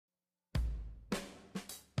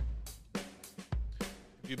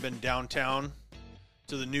you've been downtown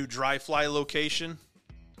to the new Dry Fly location,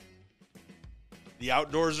 the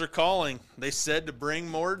outdoors are calling. They said to bring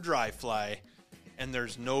more Dry Fly, and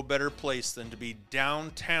there's no better place than to be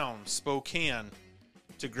downtown Spokane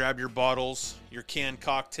to grab your bottles, your canned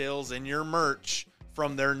cocktails, and your merch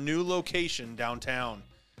from their new location downtown,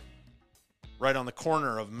 right on the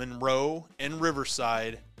corner of Monroe and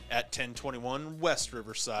Riverside at 1021 West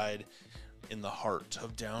Riverside in the heart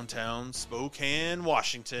of downtown Spokane,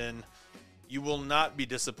 Washington. You will not be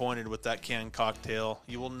disappointed with that canned cocktail.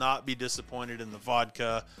 You will not be disappointed in the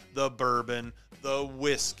vodka, the bourbon, the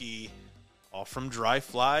whiskey, all from Dry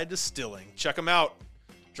Fly Distilling. Check them out,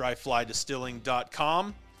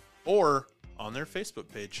 dryflydistilling.com or on their Facebook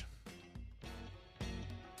page.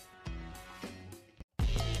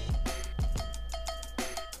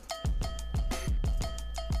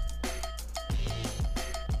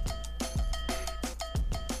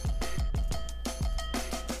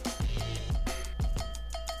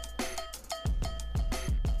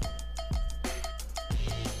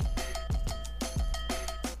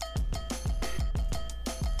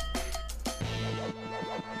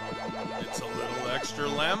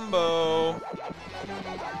 Lambo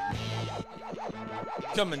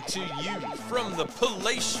coming to you from the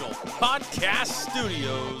Palatial Podcast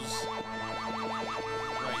Studios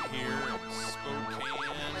right here in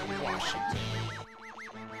Spokane, Washington.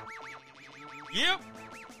 Yep.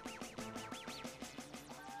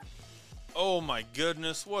 Oh my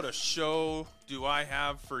goodness, what a show do I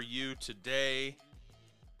have for you today.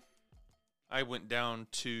 I went down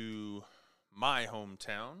to my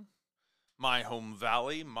hometown, my home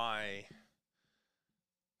valley, my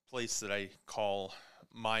place that I call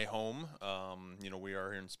my home. We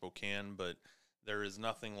are here in Spokane, but there is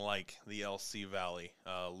nothing like the LC Valley.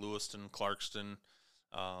 Lewiston, Clarkston,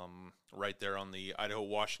 right there on the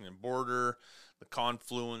Idaho-Washington border, the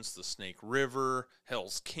confluence, the Snake River,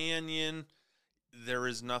 Hell's Canyon. There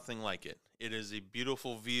is nothing like it. It is a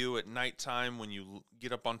beautiful view at nighttime when you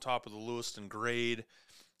get up on top of the Lewiston grade.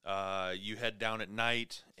 You head down at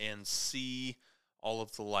night and see all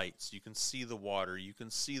of the lights. You can see the water. You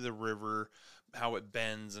can see the river, how it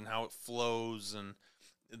bends and how it flows, and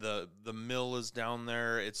the mill is down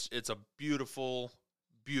there. It's a beautiful,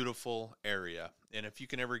 beautiful area. And if you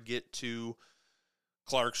can ever get to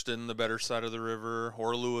Clarkston, the better side of the river,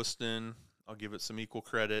 or Lewiston, I'll give it some equal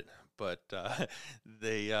credit, but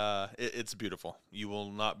it's beautiful. You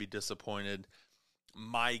will not be disappointed.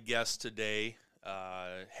 My guest today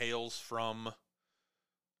hails from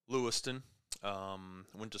Lewiston.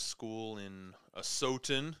 Went to school in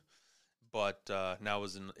Asotin, but now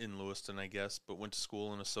is in Lewiston, I guess, but went to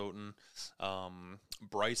school in Asotin.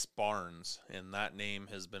 Brice Barnes, and that name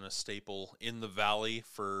has been a staple in the valley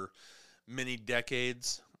for many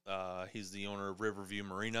decades. He's the owner of Riverview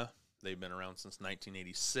Marina. They've been around since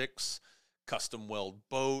 1986. Custom weld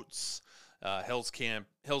boats, Hell's Canyon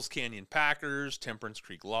Packers, Temperance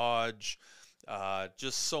Creek Lodge,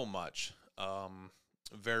 just so much.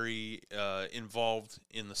 Very involved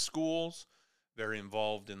in the schools, very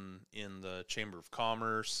involved in the Chamber of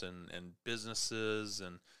Commerce and businesses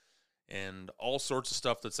and all sorts of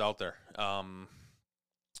stuff that's out there.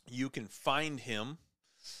 You can find him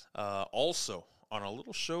also on a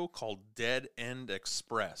little show called Dead End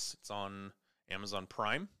Express. It's on Amazon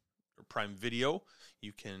Prime or Prime Video.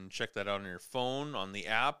 You can check that out on your phone, on the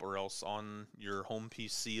app, or else on your home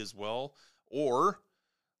PC as well, or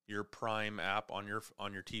your Prime app on your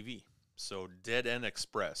TV. So Dead End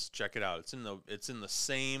Express, check it out. It's in the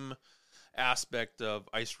same aspect of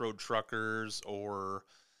Ice Road Truckers or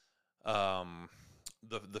the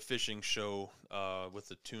fishing show with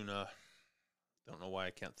the tuna. Don't know why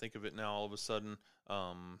I can't think of it now all of a sudden.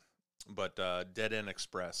 But Dead End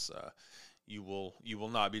Express, you will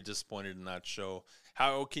not be disappointed in that show.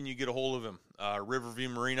 How can you get a hold of him? Riverview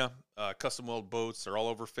Marina, custom weld boats. They're all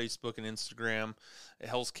over Facebook and Instagram.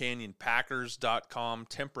 HellsCanyonPackers.com,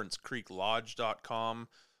 TemperanceCreekLodge.com,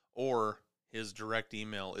 or his direct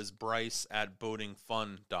email is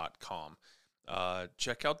Brice@boatingfun.com.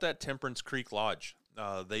 Check out that Temperance Creek Lodge.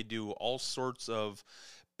 They do all sorts of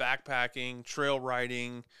backpacking, trail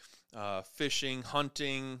riding, fishing,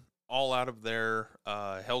 hunting, all out of there.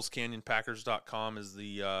 HellsCanyonPackers.com is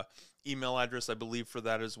the email address, I believe, for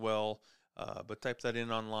that as well. But type that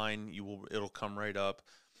in online, it'll come right up.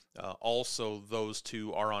 Also, those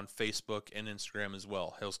two are on Facebook and Instagram as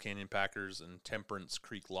well, Hells Canyon Packers and Temperance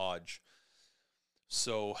Creek Lodge.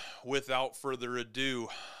 So, without further ado,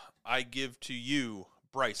 I give to you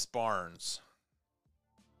Brice Barnes.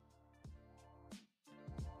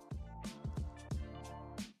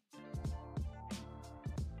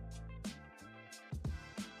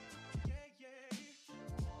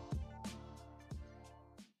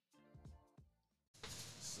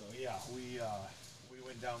 yeah, we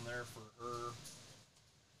went down there for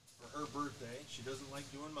her birthday. She doesn't like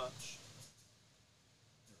doing much.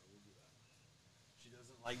 Here, we'll do that. She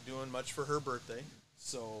doesn't like doing much for her birthday,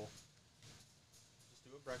 so just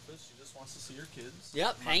do a breakfast. She just wants to see her kids.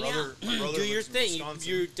 Yep, hang out, do your thing.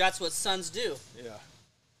 That's what sons do. Yeah.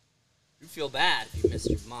 You feel bad if you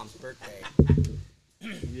missed your mom's birthday.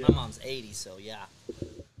 Yeah. My mom's 80, so yeah.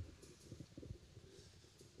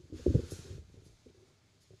 I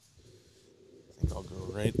think I'll go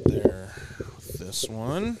right there with this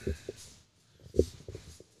one.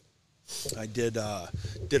 I did a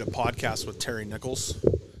podcast with Terry Nichols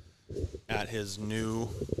at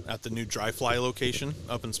the new Dry Fly location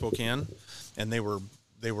up in Spokane, and they were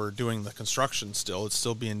doing the construction still. It's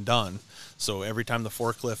still being done. So every time the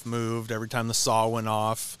forklift moved, every time the saw went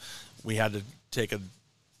off, we had to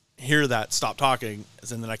hear that, stop talking,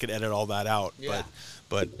 and then I could edit all that out. Yeah.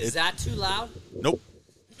 But Is that too loud? Nope.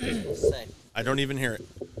 Say. I don't even hear it.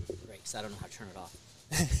 Great, because I don't know how to turn it off.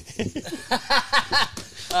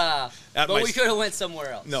 But we could have went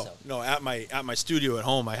somewhere else. No. At my studio at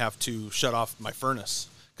home, I have to shut off my furnace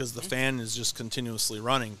because the fan is just continuously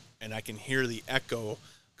running, and I can hear the echo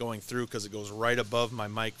going through because it goes right above my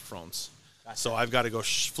microphones. Gotcha. So I've got to go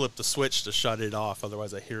flip the switch to shut it off,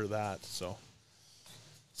 otherwise I hear that. So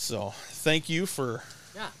thank you for...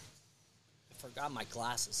 Yeah. I forgot my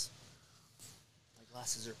glasses. My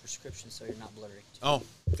glasses are prescription, so you're not blurry. Oh,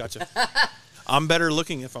 gotcha. I'm better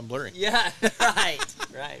looking if I'm blurry. Yeah, right.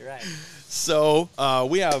 So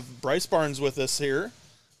we have Brice Barnes with us here.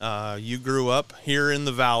 You grew up here in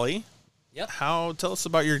the valley. Yep. Tell us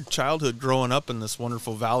about your childhood growing up in this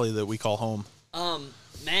wonderful valley that we call home.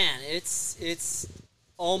 Man, it's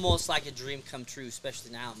almost like a dream come true,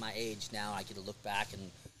 especially now at my age. Now I get to look back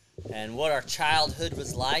and what our childhood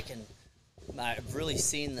was like, and I've really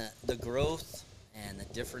seen the growth and the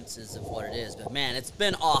differences of what it is. But man, it's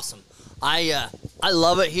been awesome. I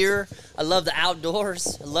love it here. I love the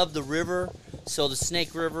outdoors. I love the river. So the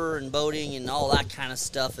Snake River and boating and all that kind of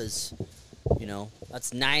stuff is,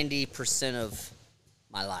 that's 90% of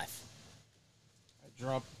my life. I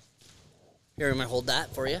dropped. Here, I'm going to hold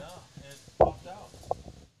that for you. Yeah, it popped out.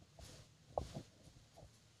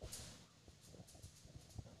 That's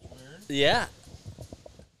weird. Yeah.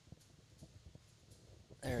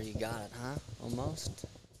 There, you got it, huh? Almost.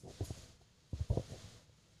 Not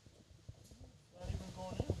even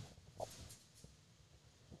going in.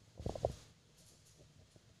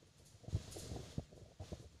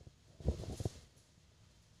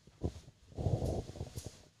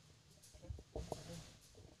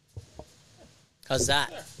 How's that?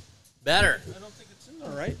 There. Better. I don't think it's in there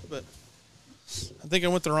right, but I think I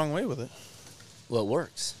went the wrong way with it. Well, it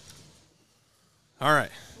works. All right.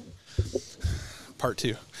 Part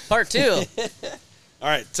 2. Part 2. All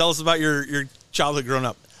right. Tell us about your childhood growing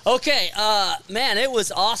up. Okay. Man, it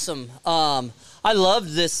was awesome. I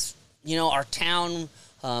loved this, our town.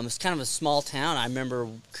 It's kind of a small town. I remember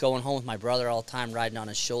going home with my brother all the time, riding on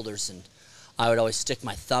his shoulders, and I would always stick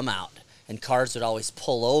my thumb out, and cars would always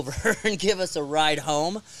pull over and give us a ride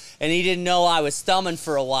home. And he didn't know I was thumbing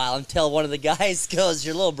for a while until one of the guys goes,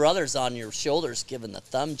 "Your little brother's on your shoulders giving the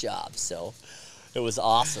thumb job." So it was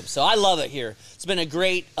awesome. So I love it here. It's been a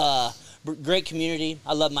great community.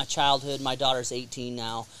 I love my childhood. My daughter's 18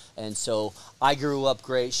 now, and so I grew up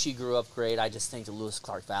great. She grew up great. I just think the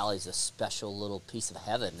Lewis-Clark Valley is a special little piece of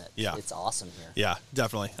heaven. Yeah. It's awesome here. Yeah,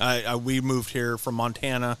 definitely. We moved here from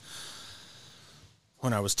Montana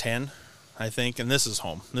when I was 10, I think, and this is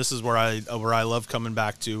home. This is where I love coming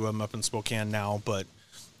back to. I'm up in Spokane now, but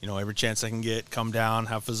every chance I can get, come down,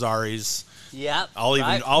 have Fazari's. Yeah,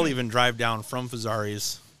 I'll even drive down from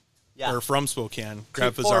Fazari's, or from Spokane,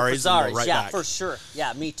 grab Fazari's and go right back. Yeah, for sure.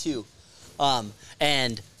 Yeah, me too.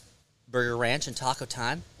 And Burger Ranch and Taco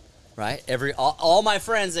Time, right? All my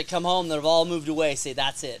friends that come home that have all moved away say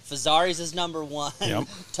that's it. Fazari's is number 1. Yep.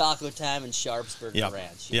 Taco Time and Sharp's Burger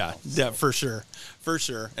Ranch. Yeah, for sure.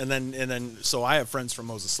 And then so I have friends from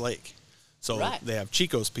Moses Lake. So they have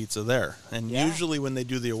Chico's Pizza there. And usually when they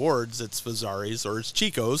do the awards, it's Fazari's or it's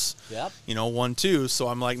Chico's. Yep. 1, 2. So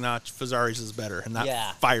I'm like, nah, Fazari's is better. And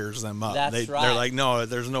that fires them up. That's right. They're like, no,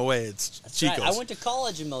 there's no way. It's Chico's. Right. I went to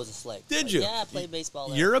college in Moses Lake. Did you? Yeah, I played baseball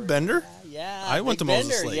there. You're a bender? Yeah. I went to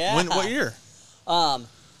Moses Lake. Yeah. What year?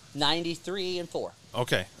 93 and 4.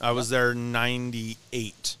 Okay. I was there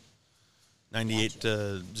 98. 98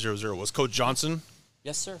 to 0-0. Was Coach Johnson?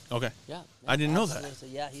 Yes, sir. Okay. Yeah. I didn't know that.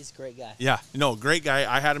 Yeah, he's a great guy. Yeah. No, great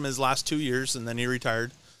guy. I had him his last 2 years, and then he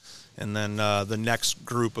retired. And then the next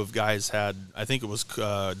group of guys had, I think it was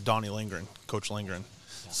Donnie Lindgren, Coach Lindgren.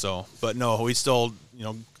 Yeah. So, but no, we still,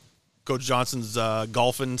 Coach Johnson's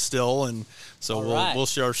golfing still, and so we'll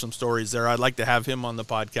share some stories there. I'd like to have him on the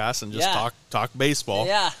podcast and just talk baseball.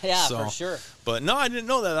 Yeah, for sure. But no, I didn't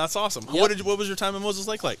know that. That's awesome. Yep. What was your time in Moses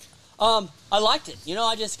Lake like? I liked it.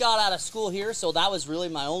 I just got out of school here, so that was really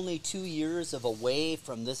my only 2 years of away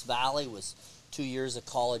from this valley. Was 2 years of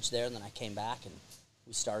college there, and then I came back and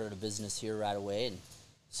we started a business here right away, and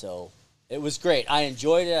so it was great. I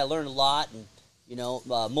enjoyed it. I learned a lot, and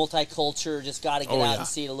multicultural. Just got to get out and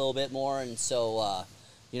see it a little bit more, and so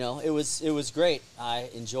it was great. I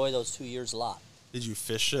enjoy those 2 years a lot. Did you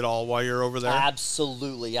fish at all while you're over there?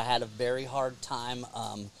 Absolutely. I had a very hard time.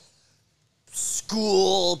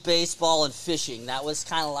 School, baseball, and fishing. That was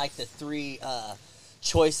kind of like the three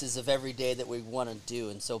choices of every day that we want to do.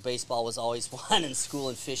 And so baseball was always one, and school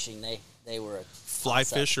and fishing, they were a fly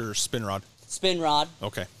fish or spin rod? Spin rod.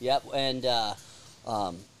 Okay. Yep. And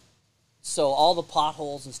so all the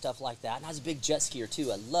potholes and stuff like that. And I was a big jet skier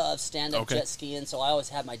too. I love stand-up jet skiing, so I always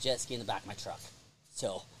had my jet ski in the back of my truck.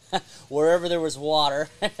 So wherever there was water,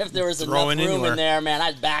 if there was enough room in there, man,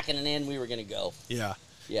 I was backing it in. We were going to go.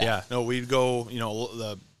 Yeah. No, we'd go,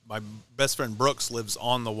 my best friend Brooks lives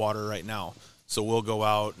on the water right now. So we'll go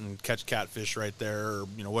out and catch catfish right there, or,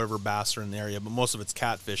 whatever bass are in the area. But most of it's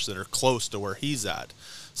catfish that are close to where he's at.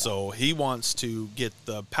 So he wants to get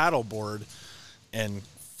the paddle board and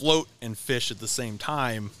float and fish at the same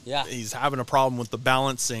time. Yeah. He's having a problem with the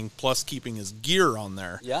balancing plus keeping his gear on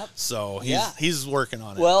there. Yep. So he's working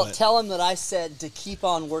on it. Well, tell him that I said to keep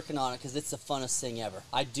on working on it because it's the funnest thing ever.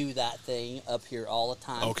 I do that thing up here all the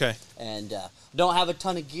time. Okay. And don't have a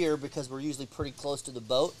ton of gear because we're usually pretty close to the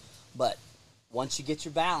boat. But once you get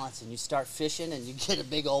your balance and you start fishing and you get a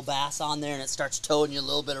big old bass on there and it starts towing you a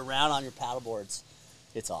little bit around on your paddle boards,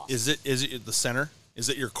 it's awesome. Is it the center? Is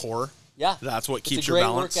it your core? Yeah. That's what keeps your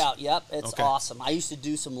balance? It's a great workout. Yep, it's awesome. I used to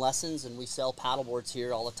do some lessons, and we sell paddle boards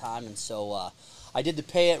here all the time. And so I did the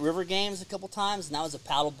Pay at River Games a couple times, and that was a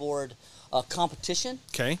paddleboard competition.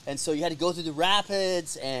 Okay. And so you had to go through the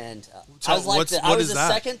rapids, and I was the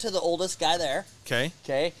second to the oldest guy there. Okay.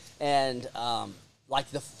 Okay. And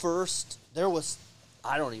like the first, there was,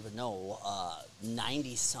 I don't even know,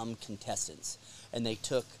 90-some contestants, and they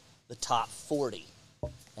took the top 40,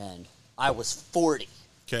 and I was 40.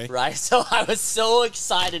 Okay. Right? So I was so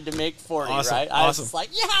excited to make 40, awesome. right? I was like,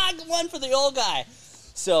 I won for the old guy.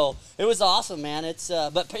 So it was awesome, man.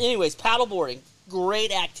 But anyways, paddleboarding,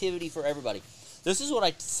 great activity for everybody. This is what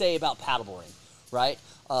I say about paddleboarding, right?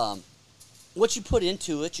 What you put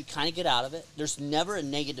into it, you kind of get out of it. There's never a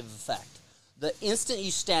negative effect. The instant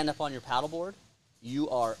you stand up on your paddleboard, you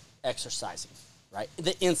are exercising, right?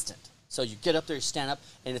 The instant. So you get up there, you stand up,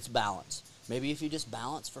 and it's balance. Maybe if you just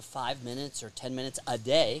balance for 5 minutes or 10 minutes a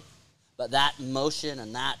day, but that motion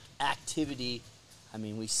and that activity, I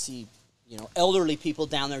mean, we see, elderly people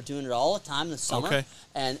down there doing it all the time in the summer,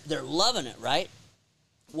 and they're loving it, right?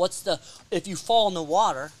 If you fall in the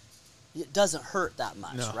water, it doesn't hurt that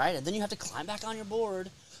much, right? And then you have to climb back on your board.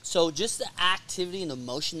 So just the activity and the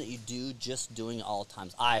motion that you do, just doing it all the time.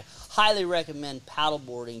 I highly recommend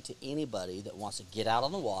paddleboarding to anybody that wants to get out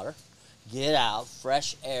on the water, get out,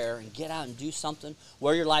 fresh air, and get out and do something.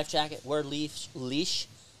 Wear your life jacket, wear leash,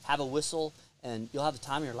 have a whistle, and you'll have the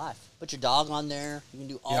time of your life. Put your dog on there. You can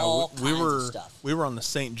do all kinds of stuff. We were on the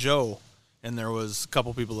St. Joe, and there was a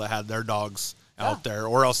couple people that had their dogs out there,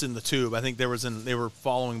 or else in the tube. I think they were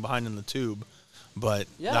following behind in the tube. But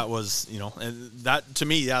that was, and that to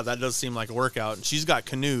me, that does seem like a workout. And she's got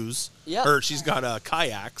canoes, or she's got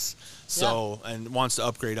kayaks, and wants to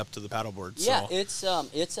upgrade up to the paddleboard. Yeah, so.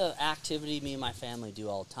 It's an activity me and my family do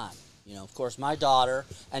all the time. Of course, my daughter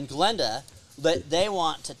and Glenda, they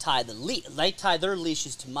want to tie they tie their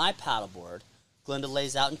leashes to my paddleboard. Glenda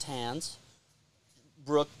lays out in tans.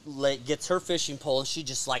 Brooke gets her fishing pole, and she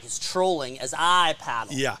just is trolling as I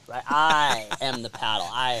paddle. Yeah. Right? I am the paddle.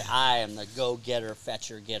 I am the go-getter,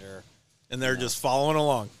 fetcher, getter. And they're just following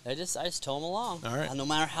along. I just tow them along. All right. And no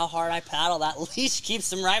matter how hard I paddle, that leash keeps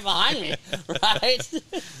them right behind me, right?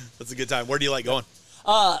 That's a good time. Where do you like going?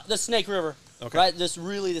 The Snake River. Okay. Right? The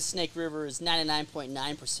Snake River is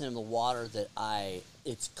 99.9% of the water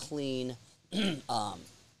it's clean.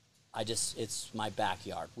 It's my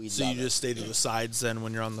backyard. So you just stay to the sides then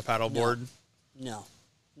when you're on the paddleboard?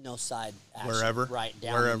 No side action. Wherever? Right,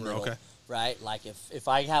 down Wherever, the middle. okay. Right, like if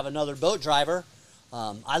I have another boat driver,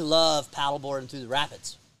 I love paddleboarding through the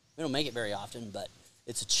rapids. We don't make it very often, but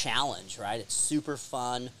it's a challenge, right? It's super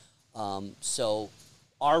fun. So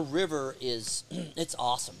our river it's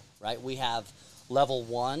awesome, right? We have level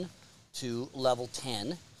 1 to level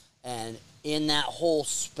 10, and in that whole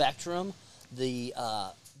spectrum, the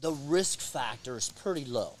risk factor is pretty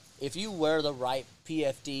low. If you wear the right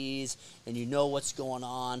PFDs and you know what's going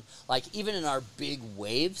on. Like even in our big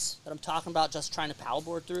waves that I'm talking about, just trying to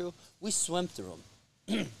paddleboard through, we swim through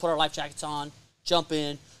them. Put our life jackets on, jump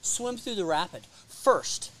in, swim through the rapid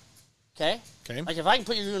first. Okay? Like if I can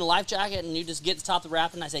put you in a life jacket and you just get to the top of the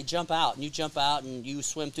rapid and I say jump out, and you jump out and you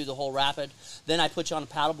swim through the whole rapid, then I put you on a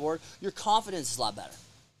paddleboard, your confidence is a lot better.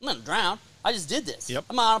 I'm not going to drown. I just did this. Yep.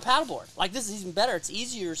 I'm on a paddleboard. Like this is even better. It's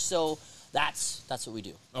easier, so that's what we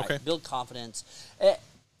do. Okay. Right? Build confidence.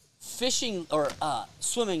 Fishing or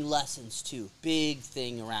swimming lessons too. Big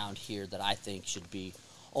thing around here that I think should be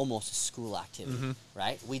almost a school activity,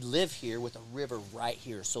 right? We live here with a river right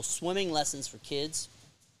here. So swimming lessons for kids,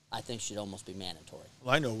 I think should almost be mandatory.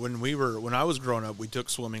 Well, I know when I was growing up, we took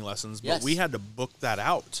swimming lessons, but Yes. we had to book that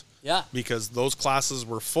out. Yeah. Because those classes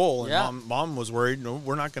were full, and Yeah. mom was worried, no,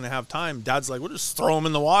 we're not going to have time. Dad's like, we'll just throw them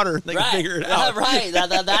in the water and they Right. can figure it out. Right.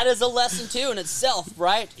 That is a lesson too in itself,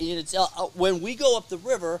 right? In itself, when we go up the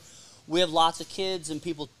river, we have lots of kids and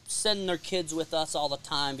people sending their kids with us all the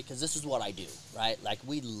time because this is what I do, right? Like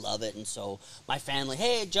we love it, and so my family,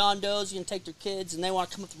 hey, John Doe's, you can take their kids and they want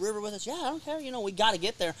to come up the river with us. Yeah, I don't care. We got to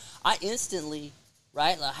get there. I instantly,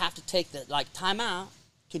 right? I have to take the time out.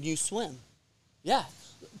 Can you swim? Yeah.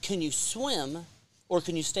 Can you swim or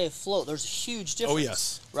can you stay afloat? There's a huge difference. Oh,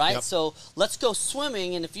 yes. Right? Yep. So let's go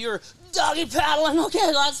swimming, and if you're doggy paddling,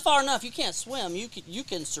 okay, that's far enough. You can't swim. You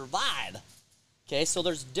can survive. Okay, so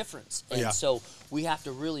there's a difference. And Yeah. so we have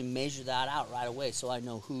to really measure that out right away so I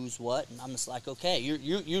know who's what. And I'm just like, okay,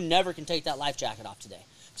 you never can take that life jacket off today.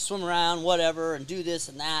 Swim around, whatever, and do this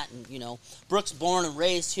and that. And, Brooke's born and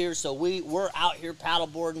raised here, so we're out here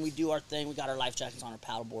paddleboarding. We do our thing. We got our life jackets on our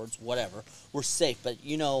paddleboards, whatever. We're safe, but,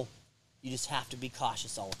 you just have to be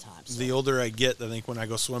cautious all the time. So. The older I get, I think when I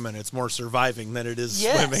go swimming, it's more surviving than it is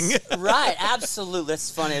Yes, swimming. Right, absolutely.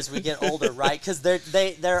 It's funny as we get older, right? Because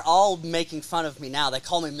they're all making fun of me now. They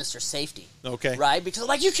call me Mr. Safety. Okay. Right? Because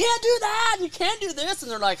like, you can't do that, you can't do this,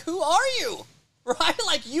 and they're like, who are you? Right?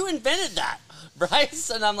 Like you invented that, Brice.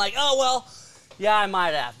 And I'm like, oh well, yeah, I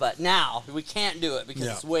might have, but now we can't do it because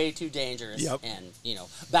Yeah. it's way too dangerous. Yep. And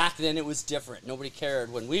back then it was different. Nobody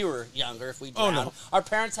cared when we were younger if we drowned. Oh, no. Our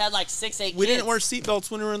parents had like 6, 8 We kids. didn't wear seatbelts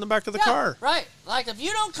when we were in the back of the Yeah, car. right. Like, if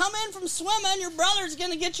you don't come in from swimming, your brother's going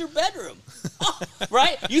to get your bedroom.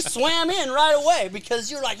 Right? You swam in right away because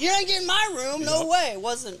you're like, you ain't getting my room. No way.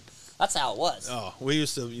 That's how it was. Oh, we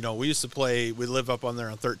used to play, we live up on there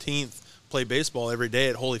on 13th, play baseball every day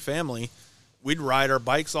at Holy Family. We'd ride our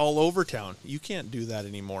bikes all over town. You can't do that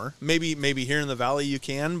anymore. Maybe here in the valley you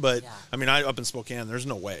can, but Yeah. up in Spokane, there's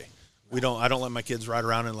no way. I don't let my kids ride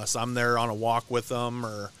around unless I'm there on a walk with them,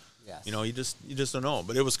 or Yes. you just don't know.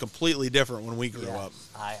 But it was completely different when we grew up.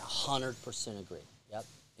 I 100% agree. Yep.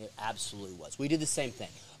 It absolutely was. We did the same thing.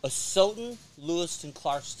 Asotin, Lewiston,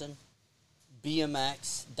 Clarkston,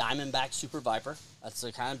 BMX, Diamondback Super Viper. That's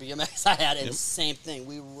the kind of BMX I had. And Yep. same thing.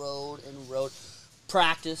 We rode and rode.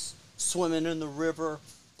 Practice, swimming in the river,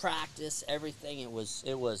 practice, everything. It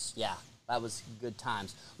was, yeah, that was good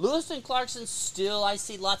times. Lewiston, Clarkson, still, I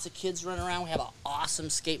see lots of kids running around. We have an awesome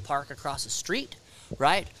skate park across the street,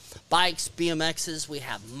 right? Bikes, BMXs. We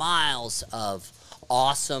have miles of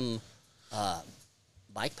awesome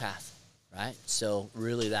bike path, right? So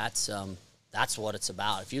really that's what it's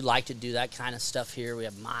about. If you'd like to do that kind of stuff here, we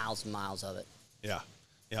have miles and miles of it. Yeah.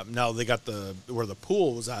 Yeah. Now they got where the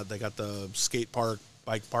pool was at, they got the skate park,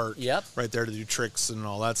 bike park right there to do tricks and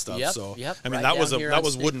all that stuff. Yep, So yep, I mean right that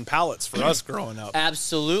was wooden pallets for us growing up.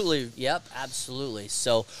 Absolutely. Yep, absolutely.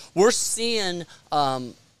 So we're seeing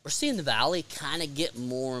the valley kind of get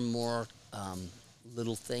more and more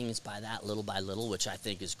little things little by little, which I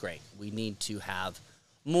think is great. We need to have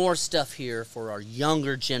more stuff here for our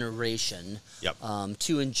younger generation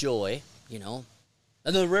to enjoy,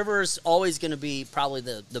 And the river is always going to be probably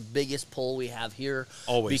the biggest pull we have here.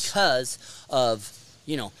 Always. Because of,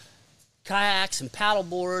 kayaks and paddle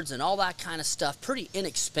boards and all that kind of stuff. Pretty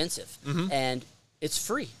inexpensive. And it's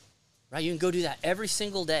free, right? You can go do that every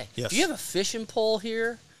single day. Yes. If you have a fishing pole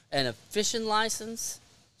here and a fishing license,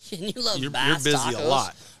 and you love You're bass busy tacos, a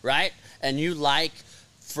lot. right? And you like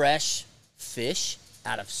fresh fish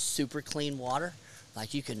out of super clean water,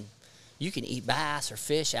 like you can eat bass or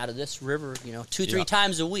fish out of this river, 2-3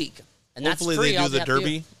 times a week. And hopefully that's free. they do the have to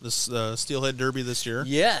derby, the Steelhead Derby this year.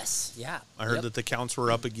 Yes, yeah. I heard that the counts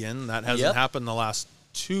were up again. That hasn't happened the last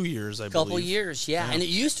 2 years, I believe. Couple years, yeah. And it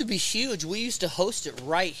used to be huge. We used to host it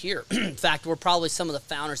right here. In fact, we're probably some of the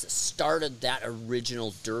founders that started that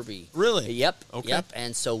original derby. Really? Yep. Okay. Yep.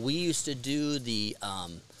 And so we used to do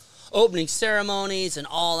opening ceremonies and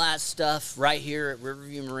all that stuff right here at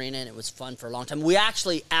Riverview Marina, and it was fun for a long time. We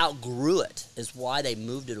actually outgrew it, is why they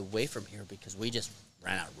moved it away from here, because we just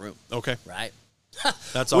ran out of room. Okay. Right?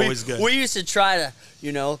 That's always good. We used to try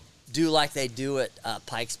to, do like they do at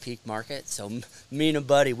Pikes Peak Market. So me and a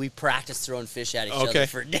buddy, we practiced throwing fish at each other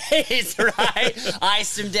for days, right?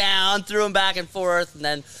 Iced them down, threw them back and forth, and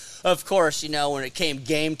then, of course, when it came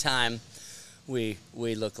game time, we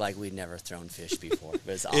looked like we'd never thrown fish before. It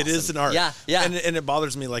was awesome. It is an art. Yeah. And it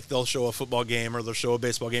bothers me, like they'll show a football game or they'll show a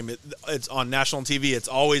baseball game. It's on national TV. It's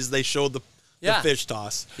always they show the fish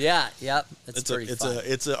toss. Yeah, yep. It's pretty fun.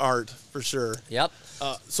 It's an art for sure. Yep.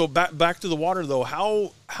 So back to the water though.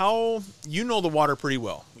 How the water pretty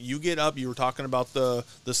well. You get up. You were talking about the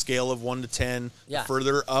scale of 1 to 10. Yeah.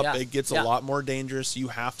 Further up, it gets a Yeah. lot more dangerous. You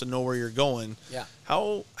have to know where you're going. Yeah.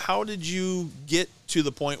 How did you get to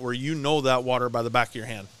the point where you know that water by the back of your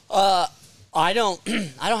hand? I don't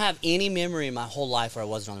have any memory in my whole life where I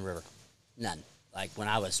wasn't on the river. None. Like when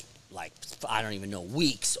I was I don't even know,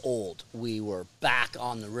 weeks old, we were back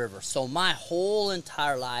on the river. So my whole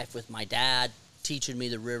entire life with my dad teaching me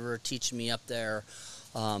the river, teaching me up there,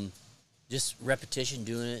 just repetition,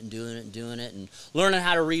 doing it and learning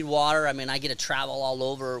how to read water. I mean, I get to travel all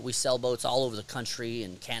over. We sell boats all over the country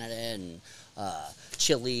and Canada and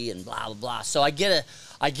Chile and blah, blah, blah. So I get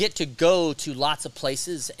to go to lots of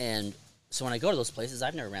places. And so when I go to those places,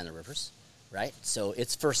 I've never ran the rivers. Right? So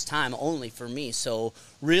it's first time only for me. So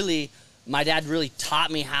really, my dad really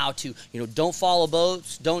taught me how to, don't follow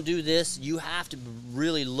boats, don't do this. You have to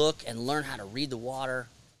really look and learn how to read the water,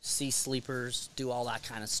 see sleepers, do all that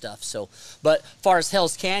kind of stuff. So, but as far as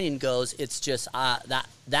Hell's Canyon goes, it's just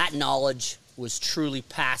that knowledge was truly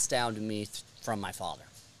passed down to me from my father.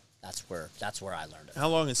 That's where I learned it. How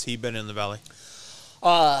long has he been in the valley?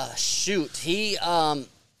 He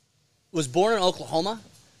was born in Oklahoma.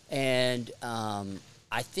 And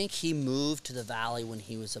I think he moved to the valley when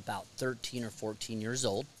he was about 13 or 14 years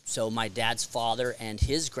old. So my dad's father and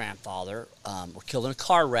his grandfather were killed in a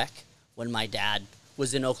car wreck when my dad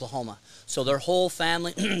was in Oklahoma. So their whole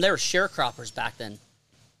family, they were sharecroppers back then.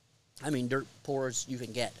 I mean, dirt poor as you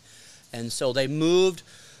can get. And so they moved,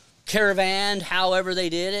 caravanned, however they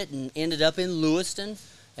did it, and ended up in Lewiston.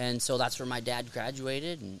 And so that's where my dad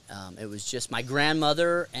graduated. And it was just my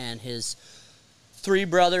grandmother and his 3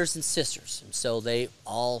 brothers and sisters, and so they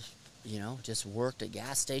all, just worked at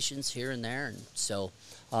gas stations here and there, and so,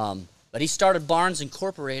 but he started Barnes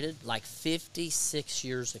Incorporated like 56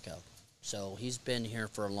 years ago, so he's been here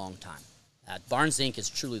for a long time. Barnes Inc. is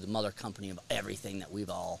truly the mother company of everything that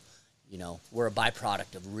we've all, we're a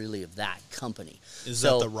byproduct of that company. Is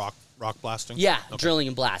that the rock blasting? Yeah, okay. Drilling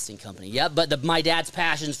and blasting company. Yeah, but my dad's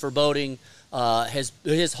passions for boating,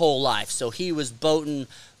 his whole life, so he was boating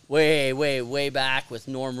way back with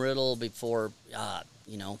Norm Riddle before,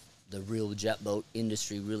 the real jet boat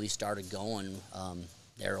industry really started going,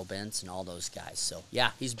 Darrell Bentz and all those guys. So,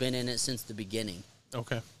 yeah, he's been in it since the beginning.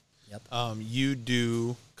 Okay. Yep. You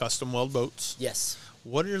do custom weld boats. Yes.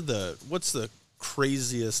 What's the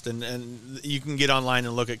craziest, and you can get online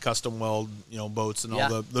and look at custom weld, boats and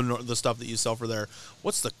all the stuff that you sell for there.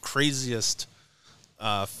 What's the craziest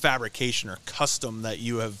fabrication or custom that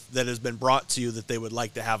has been brought to you that they would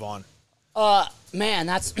like to have on? Man,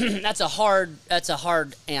 that's a hard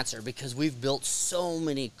answer, because we've built so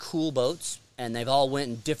many cool boats and they've all went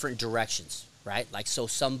in different directions, right? Like, so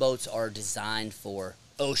some boats are designed for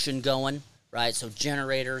ocean going, right? So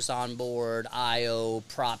generators on board, IO,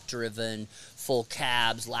 prop driven, full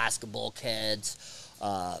cabs, Alaska bulkheads,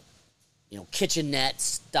 kitchenette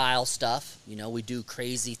style stuff. We do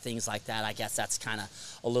crazy things like that. I guess that's kind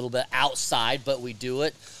of a little bit outside, but we do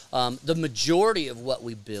it. The majority of what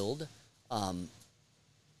we build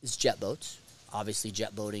is jet boats. Obviously,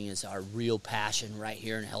 jet boating is our real passion right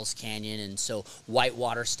here in Hell's Canyon. And so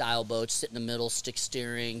whitewater style boats, sit in the middle, stick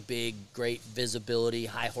steering, big, great visibility,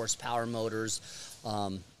 high horsepower motors,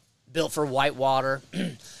 built for whitewater.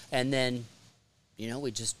 And then,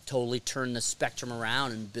 we just totally turn the spectrum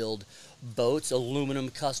around and build boats, aluminum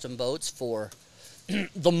custom boats for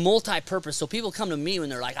the multi-purpose. So people come to me when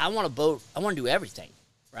they're like, I want a boat, I want to do everything,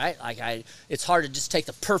 right? It's hard to just take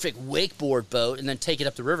the perfect wakeboard boat and then take it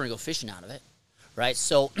up the river and go fishing out of it, right?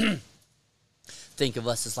 So think of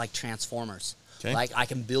us as like Transformers. Okay. Like, I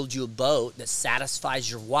can build you a boat that satisfies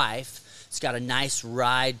your wife. It's got a nice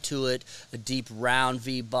ride to it, a deep round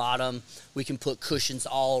V bottom. We can put cushions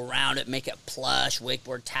all around it, make it plush,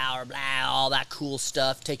 wakeboard tower, blah, all that cool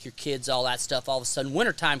stuff. Take your kids, all that stuff. All of a sudden,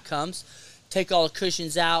 wintertime comes, take all the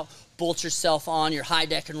cushions out, bolt yourself on your high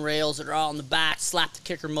deck and rails that are all on the back, slap the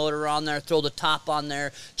kicker motor on there, throw the top on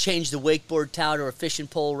there, change the wakeboard tower to a fishing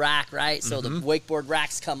pole rack, right? So the wakeboard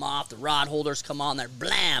racks come off, the rod holders come on there,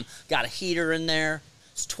 blam, got a heater in there.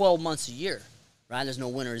 It's 12 months a year, right? There's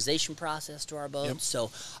no winterization process to our boat. Yep. So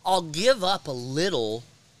I'll give up a little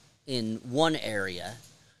in one area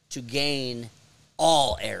to gain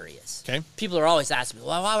all areas. Okay. People are always asking me,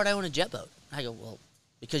 well, why would I own a jet boat? I go, well,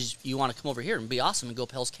 because you want to come over here and be awesome and go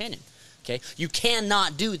up Hell's Canyon. Okay. You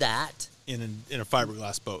cannot do that In a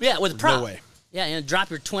fiberglass boat. Yeah, with a prop. No way. Yeah, you know, drop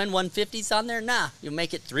your twin 150s on there. Nah, you'll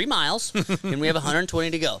make it 3 miles, and we have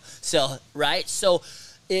 120 to go. So, right? So,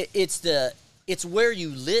 it's where you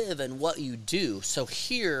live and what you do. So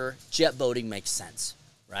here, jet boating makes sense,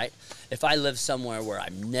 right? If I live somewhere where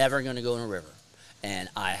I'm never going to go in a river, and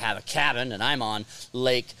I have a cabin, and I'm on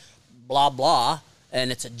Lake blah blah,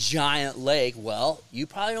 and it's a giant lake, well, you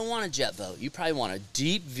probably don't want a jet boat. You probably want a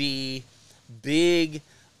deep V, big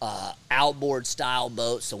outboard style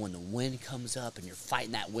boat, so when the wind comes up and you're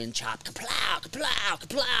fighting that wind chop, kaplow, kaplow,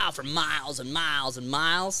 kaplow, for miles and miles and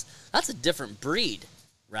miles, that's a different breed,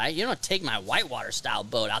 right? You don't take my whitewater style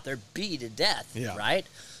boat out there, beat you to death, right?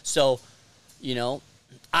 So, you know,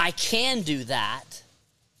 I can do that,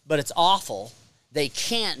 but it's awful. They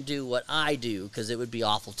can't do what I do because it would be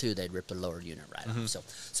awful too. They'd rip the lower unit right off.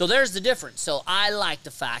 So there's the difference. So I like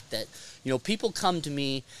the fact that, you know, people come to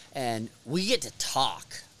me and we get to talk.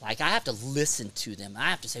 Like, I have to listen to them. I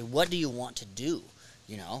have to say, what do you want to do?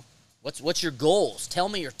 You know, what's your goals? Tell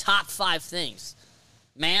me your top 5 things.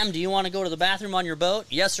 Ma'am, do you want to go to the bathroom on your boat?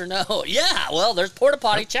 Yes or no? Yeah, well, there's porta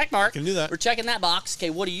potty, check mark. Can do that. We're checking that box. Okay,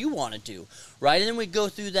 what do you want to do? Right, and then we go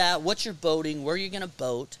through that. What's your boating? Where are you going to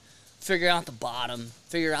boat? Figure out the bottom,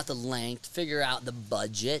 figure out the length, figure out the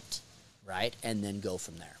budget, right, and then go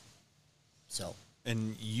from there. So.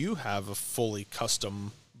 And you have a fully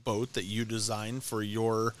custom boat that you designed for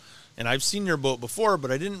your, and I've seen your boat before, but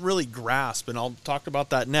I didn't really grasp, and I'll talk about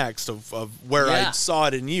that next, of where I saw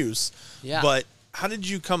it in use. Yeah. But how did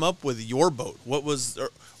you come up with your boat? What was,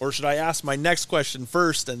 or should I ask my next question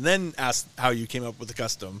first and then ask how you came up with the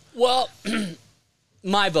custom? Well,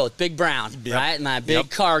 my boat, Big Brown, right? My big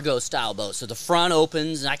cargo style boat. So the front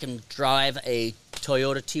opens, and I can drive a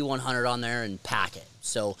Toyota T100 on there and pack it.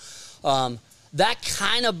 So that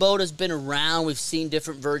kind of boat has been around. We've seen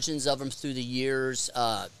different versions of them through the years.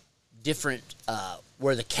 Different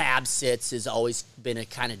where the cab sits has always been a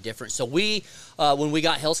kind of different. So we, when we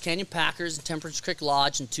got Hell's Canyon Packers and Temperance Creek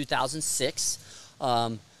Lodge in 2006.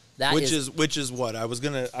 Which is what I was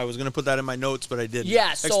gonna put that in my notes, but I didn't.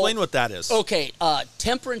 Yeah, so, explain what that is. Okay,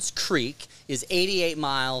 Temperance Creek is 88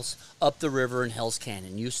 miles up the river in Hell's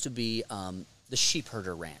Canyon. Used to be the sheep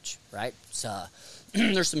herder ranch, right? So,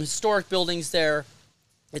 there's some historic buildings there.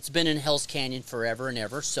 It's been in Hell's Canyon forever and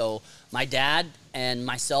ever. So my dad and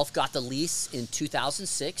myself got the lease in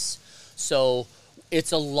 2006. So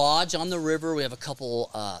it's a lodge on the river. We have a couple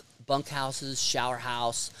bunkhouses, shower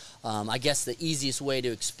house. I guess the easiest way to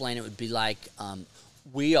explain it would be like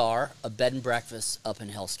we are a bed and breakfast up in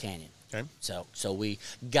Hell's Canyon. Okay. So we,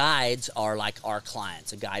 guides are like our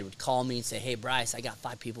clients. A guide would call me and say, hey, Brice, I got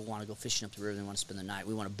 5 people who want to go fishing up the river. They want to spend the night.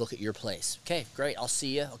 We want to book at your place. Okay, great. I'll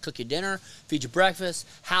see you. I'll cook you dinner, feed you breakfast,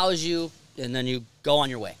 house you, and then you go on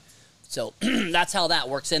your way. So that's how that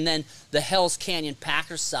works. And then the Hell's Canyon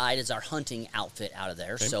Packer side is our hunting outfit out of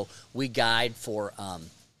there. Okay. So we guide for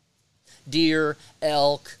deer,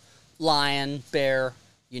 elk, lion, bear,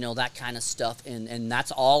 you know, that kind of stuff. And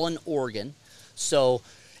that's all in Oregon. So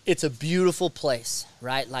it's a beautiful place,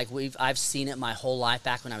 right? Like I've seen it my whole life.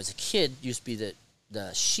 Back when I was a kid, it used to be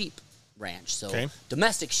the sheep ranch. So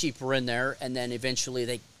domestic sheep were in there, and then eventually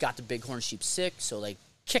they got the bighorn sheep sick, so they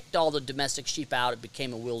kicked all the domestic sheep out. It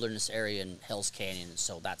became a wilderness area in Hell's Canyon, and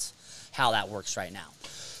so that's how that works right now.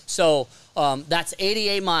 So that's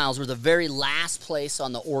 88 miles. We're the very last place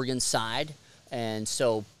on the Oregon side, and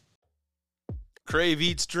so Crave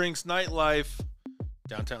Eats, Drinks, Nightlife,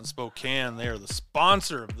 downtown Spokane. They are the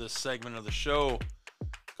sponsor of this segment of the show.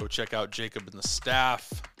 Go check out Jacob and the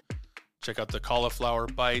staff. Check out the cauliflower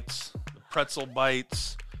bites, the pretzel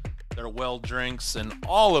bites, their well drinks, and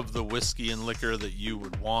all of the whiskey and liquor that you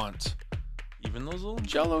would want. Even those little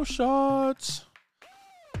Jello shots.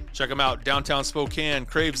 Check them out, downtown Spokane.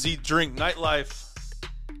 Crave, Eat, Drink, Nightlife.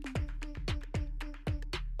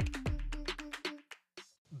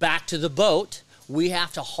 Back to the boat. We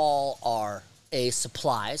have to haul our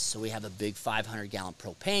supplies. So we have a big 500-gallon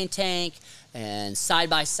propane tank and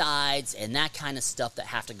side-by-sides and that kind of stuff that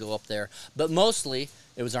have to go up there. But mostly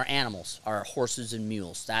it was our animals, our horses and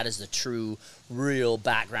mules. That is the true, real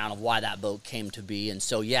background of why that boat came to be. And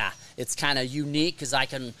so, yeah, it's kind of unique because I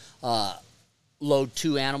can load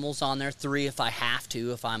 2 animals on there, 3 if I have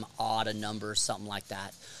to, if I'm odd a number, something like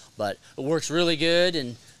that. But it works really good.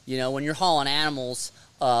 And, you know, when you're hauling animals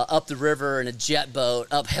up the river in a jet boat,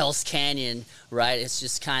 up Hell's Canyon, right, it's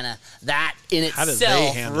just kind of that in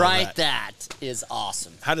itself, right, that is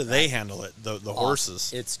awesome. How do they handle it, the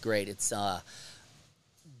horses? It's great. It's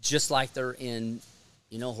just like they're in,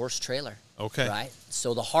 you know, horse trailer. Okay. Right?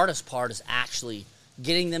 So the hardest part is actually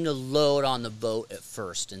getting them to load on the boat at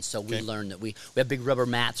first. And so we learned that we have big rubber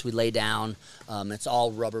mats we lay down. It's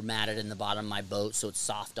all rubber matted in the bottom of my boat, so it's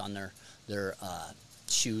soft on their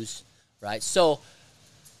shoes, right? So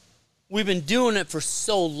we've been doing it for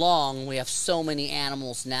so long. We have so many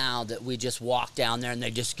animals now that we just walk down there and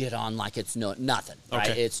they just get on like it's nothing, right?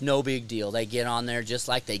 Okay. It's no big deal. They get on there just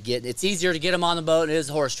like it's easier to get them on the boat than it is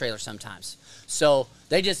a horse trailer sometimes. So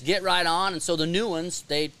they just get right on, and so the new ones,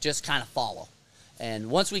 they just kind of follow.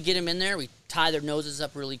 And once we get them in there, we tie their noses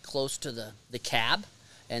up really close to the cab.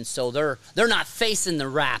 And so they're not facing the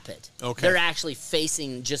rapid. Okay. They're actually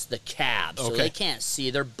facing just the cab. So they can't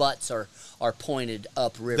see. Their butts are pointed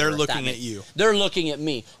upriver. They're looking at you. They're looking at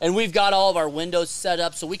me. And we've got all of our windows set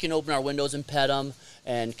up so we can open our windows and pet them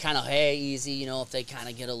and kind of, hey, easy, you know, if they kind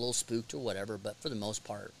of get a little spooked or whatever. But for the most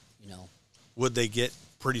part, you know. Would they get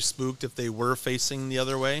pretty spooked if they were facing the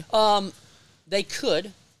other way? They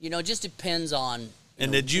could. You know, it just depends on.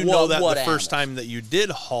 And did you know that the first time that you did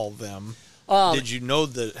haul them? Did you know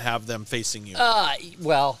that have them facing you?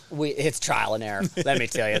 Well, it's trial and error. Let me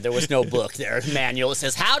tell you, there was no book there, manual. It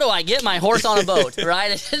says, how do I get my horse on a boat, right?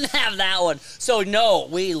 It didn't have that one. So, no,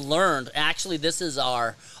 we learned. Actually, this is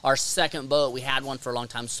our second boat. We had one for a long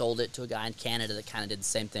time, sold it to a guy in Canada that kind of did the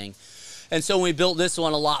same thing. And so when we built this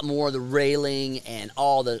one, a lot more, the railing and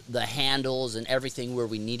all the handles and everything where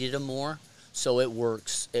we needed them more. So it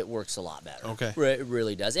works a lot better. Okay. It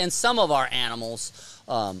really does. And some of our animals,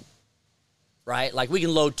 right, like we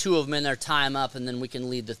can load 2 of them in there, tie them up, and then we can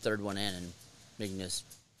lead the third one in, and we can just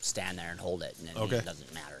stand there and hold it, and it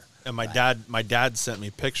doesn't matter. And my dad sent me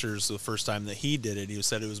pictures the first time that he did it. He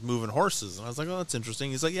said it was moving horses, and I was like, oh, that's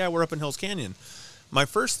interesting. He's like, yeah, we're up in Hell's Canyon. My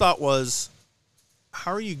first thought was,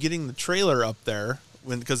 how are you getting the trailer up there?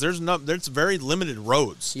 Because there's very limited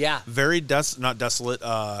roads. Yeah. Very not desolate.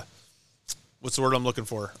 What's the word I'm looking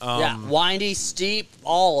for? Windy, steep,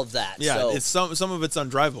 all of that. Yeah, so. it's some of it's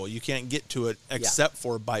undrivable. You can't get to it except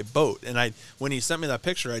for by boat. And when he sent me that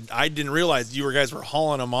picture, I didn't realize you guys were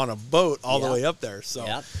hauling them on a boat all the way up there.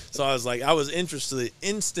 So so I was like, I was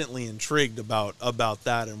instantly intrigued about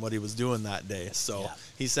that and what he was doing that day. So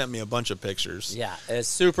he sent me a bunch of pictures. Yeah, it's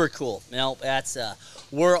super cool. You know, that's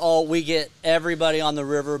we get everybody on the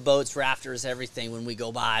river, boats, rafters, everything. When we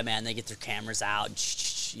go by, man, they get their cameras out,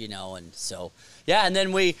 you know, and so and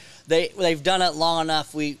then they've done it long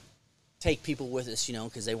enough. We take people with us, you know,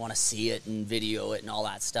 because they want to see it and video it and all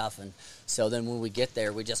that stuff. And so then when we get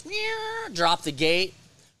there, we just drop the gate,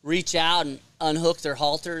 reach out and unhook their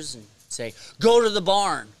halters and say, go to the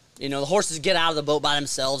barn. You know, the horses get out of the boat by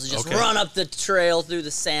themselves and just run up the trail through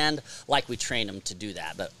the sand like we trained them to do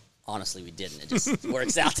that. But honestly, we didn't. It just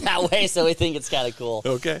works out that way, so we think it's kind of cool.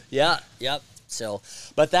 Okay. Yeah, yep. So,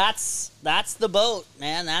 but that's the boat,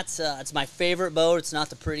 man. It's my favorite boat. It's not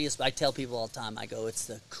the prettiest. I tell people all the time, I go, it's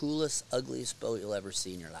the coolest, ugliest boat you'll ever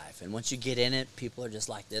see in your life. And once you get in it, people are just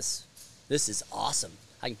like, this is awesome.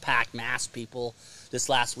 I can pack mass people. This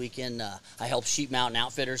last weekend, I helped Sheep Mountain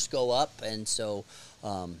Outfitters go up, and so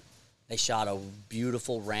they shot a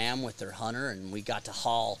beautiful ram with their hunter, and we got to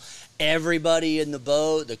haul everybody in the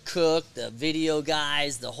boat, the cook, the video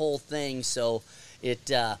guys, the whole thing. So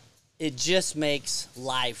it just makes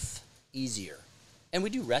life easier. And we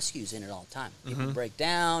do rescues in it all the time. People break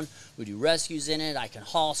down. We do rescues in it. I can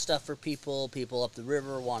haul stuff for people. People up the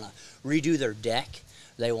river want to redo their deck.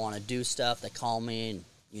 They want to do stuff. They call me, and,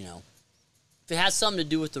 you know, if it has something to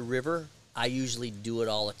do with the river, I usually do it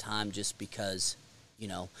all the time just because, you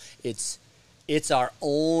know, it's our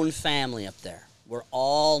own family up there. We're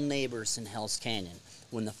all neighbors in Hell's Canyon.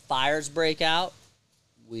 When the fires break out,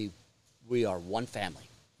 we are one family.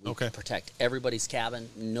 We protect everybody's cabin.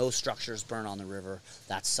 No structures burn on the river.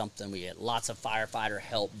 That's something we get lots of firefighter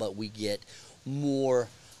help, but we get more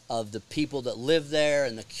of the people that live there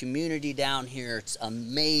and the community down here. It's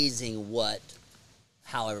amazing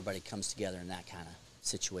how everybody comes together in that kind of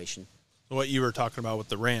situation. What you were talking about with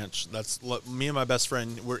the ranch, that's me and my best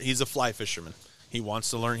friend, he's a fly fisherman. He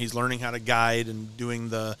wants to learn. He's learning how to guide and doing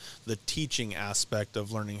the teaching aspect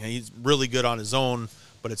of learning. He's really good on his own,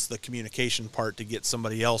 but it's the communication part to get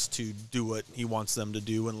somebody else to do what he wants them to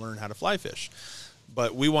do and learn how to fly fish.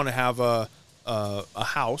 But we want to have a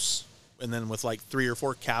house, and then with like 3 or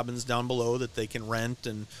 4 cabins down below that they can rent,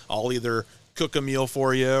 and I'll either cook a meal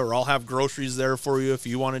for you, or I'll have groceries there for you if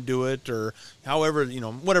you want to do it, or however,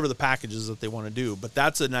 whatever the packages that they want to do. But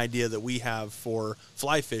that's an idea that we have for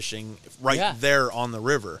fly fishing right there on the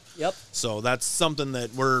river. Yep. So that's something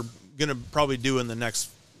that we're going to probably do in the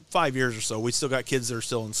next 5 years or so. We still got kids that are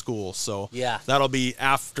still in school. So that'll be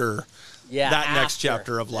after next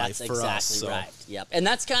chapter of life for us. That's exactly right. Yep. And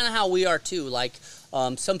that's kind of how we are too. Like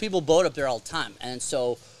some people boat up there all the time. And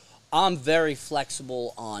so I'm very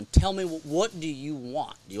flexible on, tell me, what do you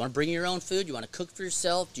want? Do you want to bring your own food? Do you want to cook for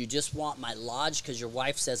yourself? Do you just want my lodge because your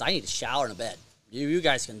wife says, I need a shower and a bed? You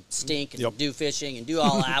guys can stink and do fishing and do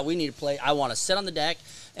all that. We need to play. I want to sit on the deck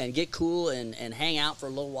and get cool and hang out for a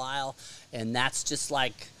little while. And that's just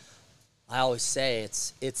like, I always say,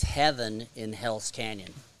 it's heaven in Hell's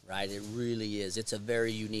Canyon, right? It really is. It's a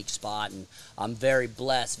very unique spot. And I'm very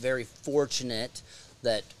blessed, very fortunate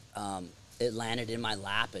that it landed in my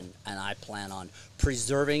lap, and I plan on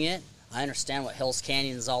preserving it. I understand what Hell's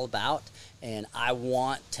Canyon is all about, and I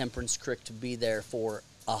want Temperance Creek to be there for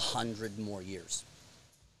 100 more years.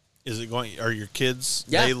 Is it going? Are your kids?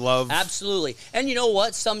 Yeah, they love absolutely. And you know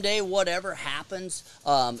what? Someday, whatever happens,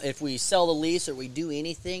 if we sell the lease or we do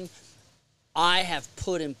anything, I have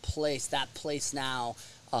put in place that place now.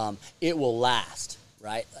 It will last.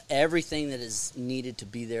 Right? Everything that is needed to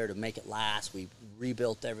be there to make it last, we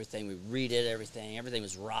rebuilt everything, we redid everything. Everything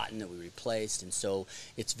was rotten that we replaced, and so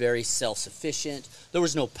it's very self-sufficient. There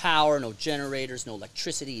was no power, no generators, no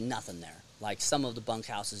electricity, nothing there. Like some of the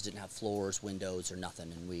bunkhouses didn't have floors, windows, or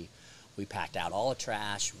nothing, and we packed out all the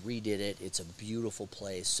trash, redid it. It's a beautiful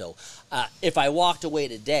place. So if I walked away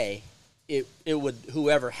today, it would,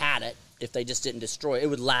 whoever had it, if they just didn't destroy it, it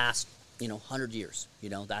would last, 100 years.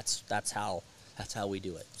 That's how we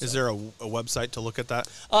do it. So. Is there a website to look at that?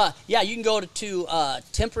 Yeah, you can go to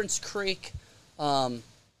Temperance Creek,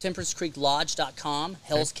 TemperanceCreekLodge.com,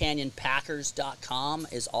 HellsCanyonPackers.com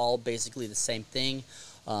is all basically the same thing.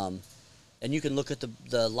 And you can look at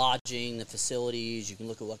the lodging, the facilities. You can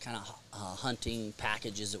look at what kind of hunting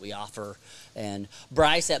packages that we offer. And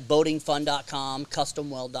Brice at boatingfun.com,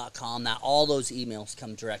 customwell.com. Now, all those emails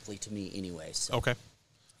come directly to me anyways. So. Okay.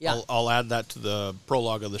 Yeah. I'll add that to the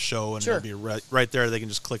prologue of the show, and it'll be right there. They can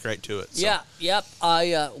just click right to it. So. Yeah, yep.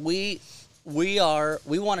 We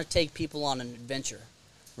want to take people on an adventure,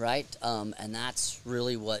 right? And that's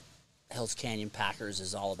really what Hell's Canyon Packers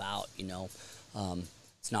is all about.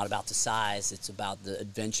 It's not about the size; it's about the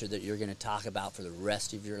adventure that you're going to talk about for the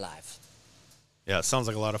rest of your life. Yeah, it sounds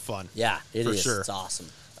like a lot of fun. Yeah, it is. Sure. It's awesome.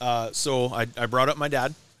 So I brought up my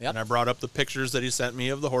dad. Yep. And I brought up the pictures that he sent me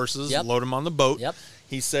of the horses, Yep. load them on the boat. Yep.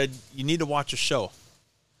 He said, you need to watch a show.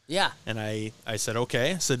 Yeah. And I said,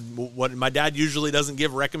 okay. I said, what? My dad usually doesn't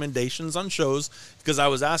give recommendations on shows because I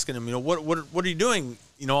was asking him, what are you doing?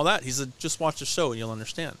 All that. He said, just watch the show and you'll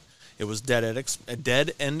understand. It was Dead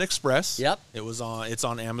End Express. Yep. It's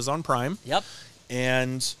on Amazon Prime. Yep.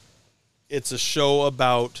 And it's a show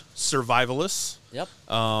about survivalists. Yep.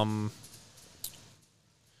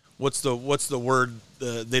 What's the word?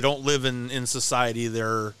 They don't live in society.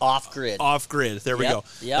 They're off grid. Off grid. There we go.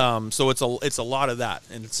 Yep. So it's a lot of that,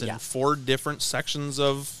 and it's in 4 different sections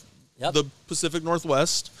of the Pacific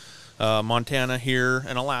Northwest, Montana, here,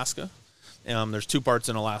 and Alaska. There's 2 parts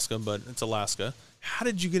in Alaska, but it's Alaska. How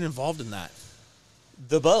did you get involved in that?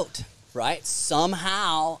 The boat, right?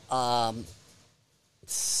 Somehow,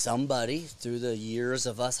 somebody through the years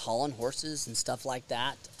of us hauling horses and stuff like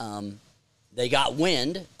that. They got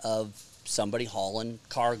wind of somebody hauling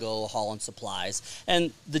cargo, hauling supplies.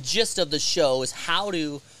 And the gist of the show is how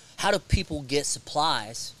do people get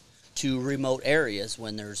supplies to remote areas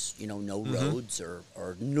when there's, no roads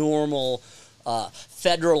or normal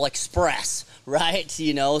Federal Express, right?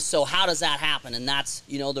 So how does that happen? And that's,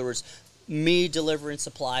 there was me delivering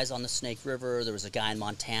supplies on the Snake River. There was a guy in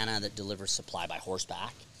Montana that delivers supply by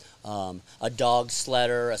horseback. A dog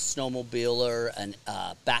sledder, a snowmobiler, and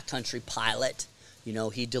backcountry pilot.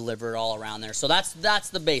 He delivered all around there. So that's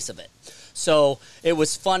the base of it. So it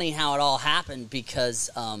was funny how it all happened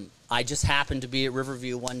because I just happened to be at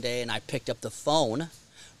Riverview one day and I picked up the phone,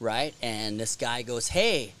 right? And this guy goes,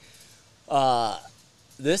 hey,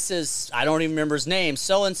 this is, I don't even remember his name,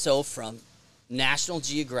 so-and-so from National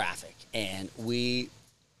Geographic. And we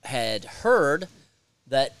had heard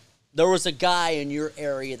that there was a guy in your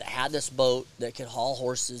area that had this boat that could haul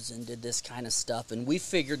horses and did this kind of stuff, and we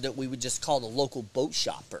figured that we would just call the local boat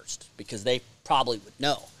shop first because they probably would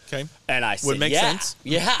know. Okay. And I said, would make sense.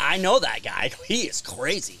 Yeah, I know that guy. He is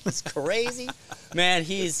crazy. He's crazy. Man,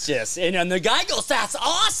 he's just, and the guy goes, that's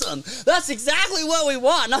awesome. That's exactly what we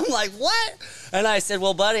want. And I'm like, what? And I said,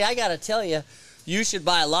 well, buddy, I got to tell you, you should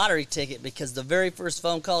buy a lottery ticket because the very first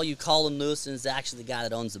phone call you call in Lewiston is actually the guy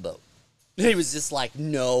that owns the boat. He was just like,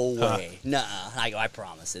 no way. Nuh-uh. I go, I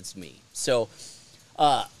promise, it's me. So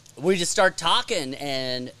we just start talking,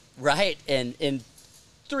 and in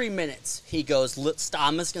 3 minutes, he goes,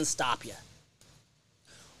 I'm just going to stop you.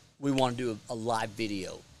 We want to do a live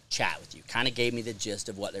video chat with you. Kind of gave me the gist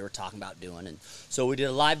of what they were talking about doing. And so we did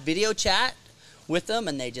a live video chat with them,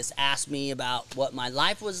 and they just asked me about what my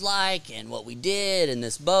life was like and what we did in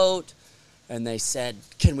this boat. And they said,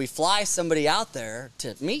 can we fly somebody out there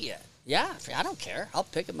to meet you? Yeah, I don't care. I'll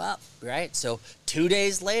pick them up, right? So 2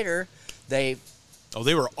 days later, they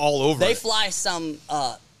were all over They it. fly some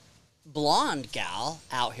blonde gal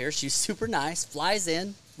out here. She's super nice. Flies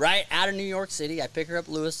in right out of New York City. I pick her up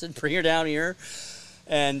Lewiston, bring her down here,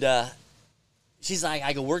 and she's like,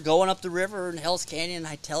 I go, we're going up the river in Hell's Canyon. And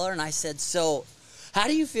I tell her, and I said, so how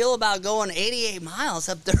do you feel about going 88 miles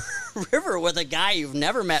up the river with a guy you've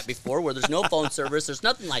never met before, where there's no phone service, there's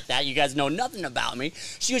nothing like that, you guys know nothing about me?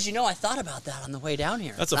 She goes, I thought about that on the way down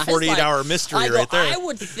here. That's a 48-hour mystery right there. I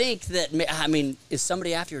would think that, is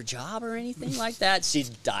somebody after your job or anything like that? She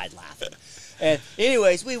died laughing. And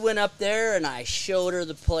anyways, we went up there, and I showed her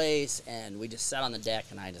the place, and we just sat on the deck,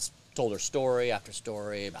 and I just told her story after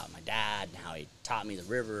story about my dad and how he taught me the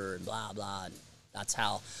river and blah, blah, and that's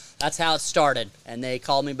how it started. And they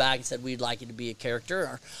called me back and said, we'd like you to be a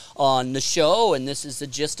character on the show, and this is the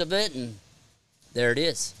gist of it, and there it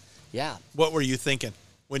is. Yeah. What were you thinking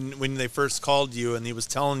when they first called you and he was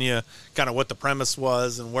telling you kind of what the premise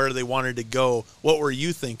was and where they wanted to go? What were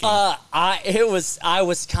you thinking? I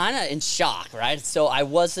was kind of in shock, right? So I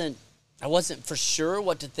wasn't for sure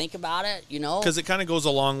what to think about it, Because it kind of goes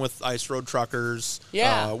along with Ice Road Truckers.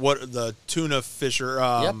 Yeah. What the tuna fisher.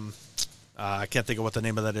 Yep. I can't think of what the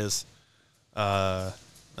name of that is. I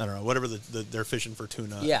don't know. Whatever they're fishing for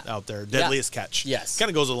tuna out there. Deadliest Catch. Yes. Kind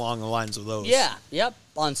of goes along the lines of those. Yeah. Yep.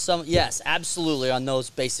 Yes, absolutely. On those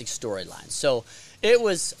basic storylines. So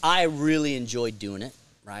I really enjoyed doing it,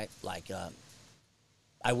 right? Like,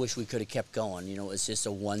 I wish we could have kept going. It was just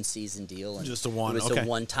a one-season deal. And just a one. It was a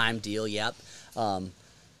one-time deal. Yep.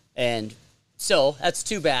 And so that's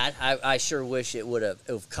too bad. I sure wish it would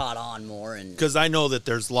have caught on more. And because I know that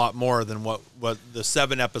there's a lot more than what the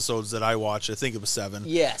 7 episodes that I watched. I think it was 7.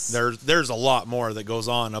 Yes. There's a lot more that goes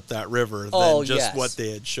on up that river than just what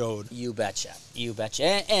they had showed. You betcha. You betcha.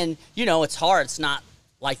 And it's hard. It's not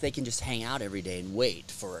like they can just hang out every day and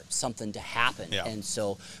wait for something to happen. Yeah. And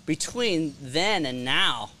so between then and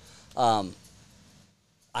now,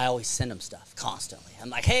 I always send them stuff constantly. I'm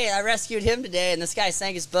like, hey, I rescued him today, and this guy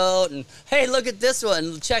sank his boat, and hey, look at this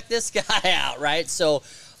one. Check this guy out, right? So,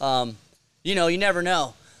 you never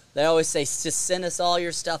know. They always say, just send us all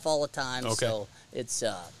your stuff all the time. Okay. So it's,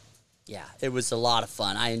 it was a lot of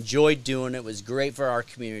fun. I enjoyed doing it. It was great for our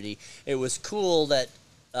community. It was cool that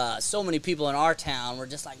so many people in our town were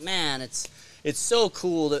just like, man, it's so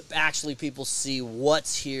cool that actually people see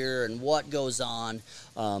what's here and what goes on.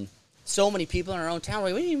 So many people in our own town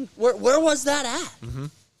were like, where was that at? Mm-hmm.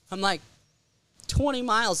 I'm like, 20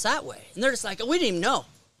 miles that way. And they're just like, we didn't even know.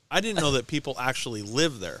 I didn't know that people actually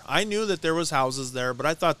live there. I knew that there was houses there, but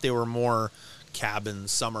I thought they were more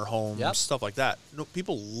cabins, summer homes, stuff like that. No,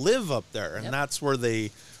 people live up there, and that's where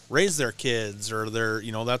they raise their kids, or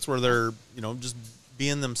that's where they're, just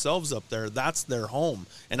being themselves up there. That's their home.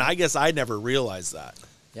 And I guess I never realized that.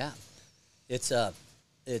 Yeah. It's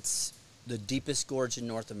the deepest gorge in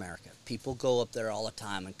North America. People go up there all the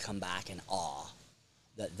time and come back in awe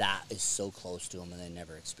that is so close to them, and they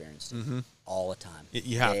never experienced it all the time.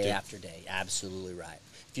 You have day to. after day. Absolutely right.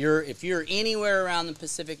 If you're anywhere around the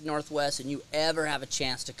Pacific Northwest and you ever have a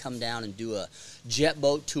chance to come down and do a jet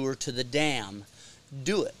boat tour to the dam,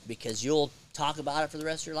 do it, because you'll talk about it for the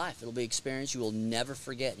rest of your life. It'll be an experience you will never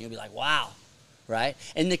forget, and you'll be like, wow, right?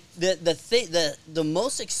 And the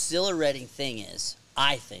most exhilarating thing is,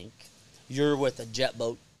 I think, you're with a jet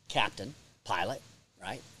boat captain, pilot,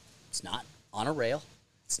 right? It's not on a rail.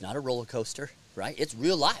 It's not a roller coaster, right? It's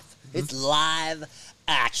real life. It's live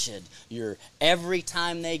action. Every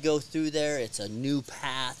time they go through there, it's a new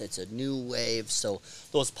path. It's a new wave. So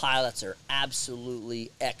those pilots are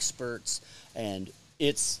absolutely experts, and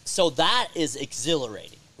so that is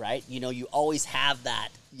exhilarating, right? You know, you always have that,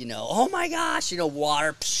 you know, oh my gosh, you know,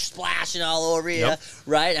 water splashing all over you,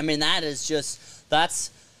 right? I mean, that's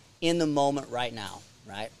in the moment right now,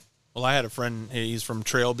 right? Well, I had a friend, he's from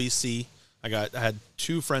Trail, BC. I had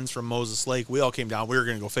 2 friends from Moses Lake. We all came down. We were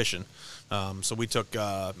going to go fishing. So we took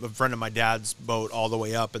a friend of my dad's boat all the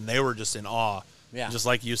way up, and they were just in awe, just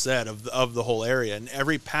like you said, of the whole area. And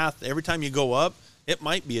every path, every time you go up, it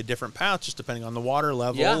might be a different path just depending on the water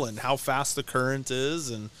level and how fast the current is.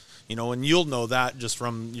 And, you know, and you'll know that just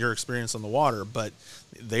from your experience on the water. But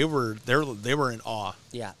they were in awe.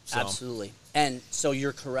 Yeah, absolutely. And so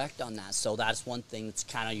you're correct on that. So that's one thing that's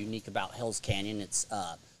kind of unique about Hills Canyon. It's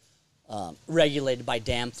regulated by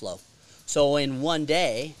dam flow. So in one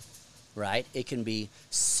day, right, it can be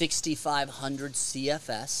 6,500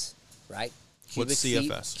 CFS, right? What's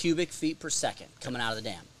CFS? Cubic feet per second coming out of the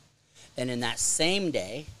dam. And in that same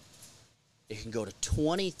day, it can go to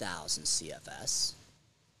 20,000 CFS.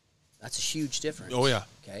 That's a huge difference. Oh, yeah.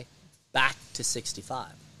 Okay. Back to 65.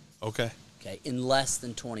 Okay. Okay, in less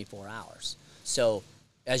than 24 hours. So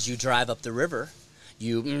as you drive up the river,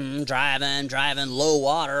 you driving, low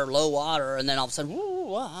water, and then all of a sudden,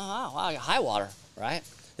 woo, high water, right?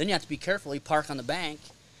 Then you have to be careful. You park on the bank,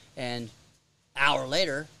 and an hour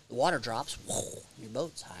later, the water drops, your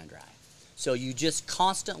boat's high and dry. So you just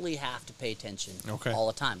constantly have to pay attention all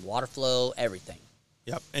the time. Water flow, everything.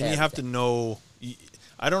 Yep, and you have to know.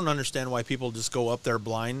 I don't understand why people just go up there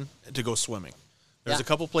blind to go swimming. There's a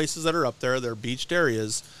couple places that are up there. They're beached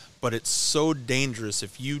areas, but it's so dangerous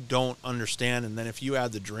if you don't understand. And then if you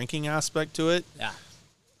add the drinking aspect to it,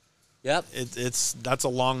 that's a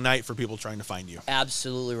long night for people trying to find you.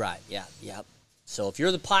 Absolutely right. Yeah, yep. So if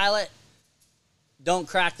you're the pilot, don't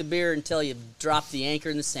crack the beer until you drop the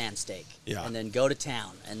anchor in the sand stake. Yeah. And then go to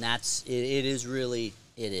town. And that's it is really.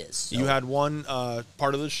 It is. So. You had one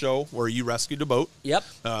part of the show where you rescued a boat. Yep.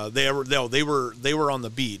 They were on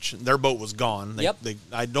the beach. Their boat was gone.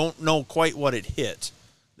 I don't know quite what it hit.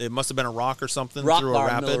 It must have been a rock or something through a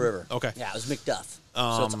rapid. Middle River. Okay. Yeah, it was McDuff.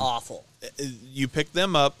 So it's awful. You picked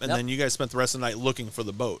them up, and then you guys spent the rest of the night looking for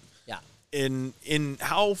the boat. Yeah. In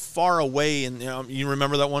how far away? And you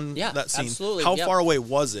remember that one? Yeah, that scene. Absolutely. How far away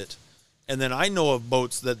was it? And then I know of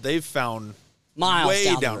boats that they've found miles way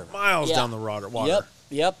down the water.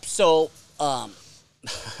 Yep. So,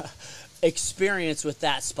 experience with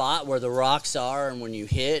that spot where the rocks are, and when you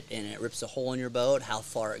hit and it rips a hole in your boat, how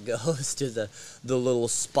far it goes to the little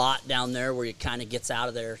spot down there where it kind of gets out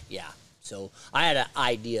of there. Yeah. So I had an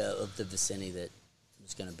idea of the vicinity that it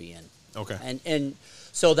was going to be in. Okay. And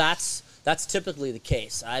so that's typically the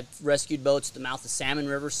case. I've rescued boats at the mouth of Salmon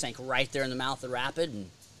River, sank right there in the mouth of the rapid, and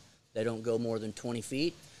they don't go more than 20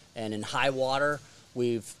 feet. And in high water,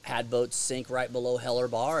 we've had boats sink right below Heller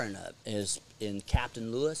Bar and is in Captain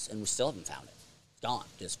Lewis, and we still haven't found it. It's gone.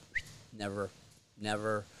 Just never.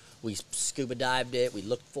 We scuba dived it. We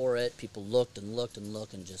looked for it. People looked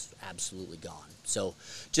and just absolutely gone. So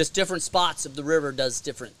just different spots of the river does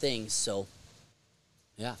different things. So,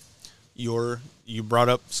 yeah. You brought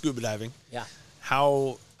up scuba diving. Yeah.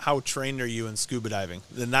 How trained are you in scuba diving?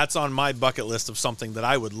 And that's on my bucket list of something that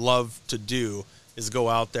I would love to do. Is go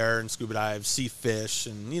out there and scuba dive, see fish,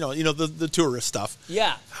 and the tourist stuff.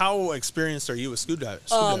 Yeah. How experienced are you with scuba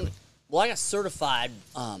diving? Well, I got certified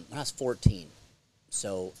when I was 14,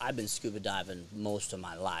 so I've been scuba diving most of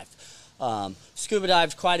my life. Scuba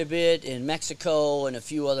dived quite a bit in Mexico and a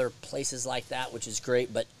few other places like that, which is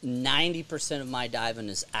great. But 90% of my diving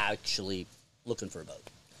is actually looking for a boat.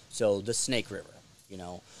 So the Snake River,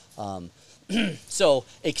 So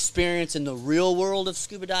experience in the real world of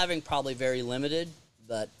scuba diving, probably very limited,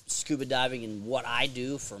 but scuba diving and what I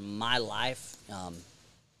do for my life, I'm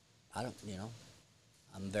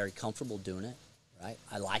very comfortable doing it, right?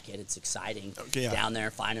 I like it. It's exciting. Down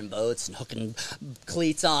there finding boats and hooking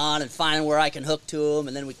cleats on and finding where I can hook to them,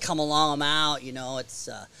 and then we come along them out, it's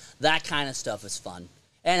that kind of stuff is fun.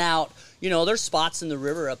 And out, there's spots in the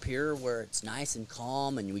river up here where it's nice and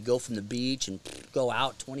calm, and we go from the beach and go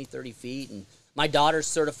out 20, 30 feet. And my daughter's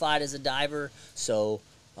certified as a diver, so,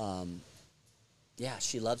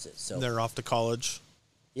 she loves it. So they're off to college.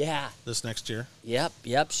 Yeah. This next year. Yep.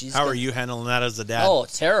 How are you handling that as a dad? Oh,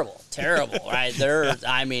 terrible, right?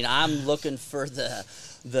 I'm looking for the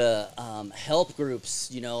help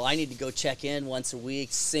groups. I need to go check in once a week.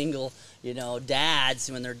 Single,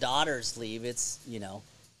 dads when their daughters leave. It's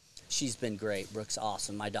she's been great. Brooke's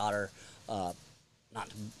awesome. My daughter, not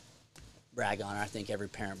to brag on her. I think every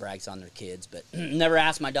parent brags on their kids, but never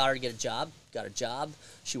asked my daughter to get a job. Got a job.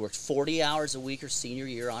 She worked 40 hours a week her senior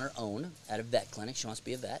year on her own at a vet clinic. She wants to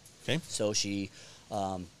be a vet. Okay. So she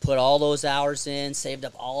put all those hours in, saved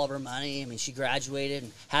up all of her money. I mean, she graduated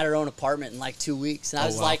and had her own apartment in like 2 weeks. And I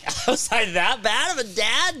was wow. like, that bad of a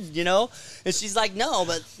dad, you know? And she's like, no,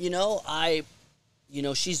 but,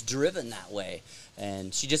 she's driven that way.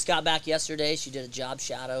 And she just got back yesterday. She did a job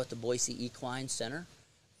shadow at the Boise Equine Center.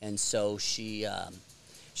 And so she has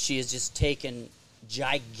just taken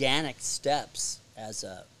gigantic steps as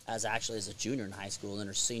a junior in high school in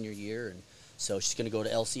her senior year. And so she's going to go to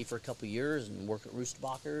LC for a couple of years and work at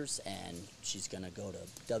Roosterbacher's, and she's going to go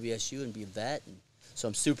to WSU and be a vet. And so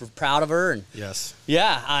I'm super proud of her. And yes,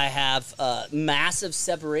 yeah, I have massive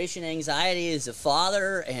separation anxiety as a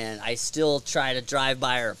father, and I still try to drive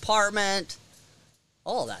by her apartment.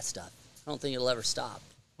 All of that stuff. I don't think it'll ever stop.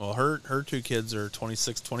 Well, her two kids are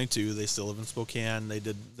 26, 22. They still live in Spokane. They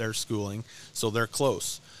did their schooling, so they're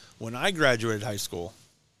close. When I graduated high school,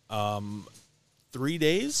 3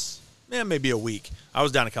 days, maybe a week, I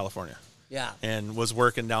was down in California. Yeah. And was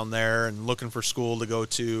working down there and looking for school to go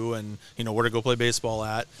to and, where to go play baseball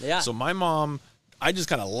at. Yeah. So my mom, I just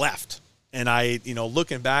kind of left. And I,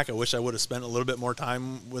 looking back, I wish I would have spent a little bit more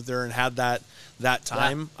time with her and had that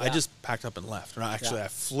time. Yeah. I just packed up and left. Actually, I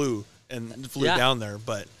flew down there,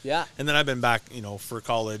 but and then I've been back, for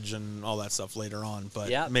college and all that stuff later on,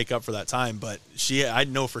 but make up for that time. But I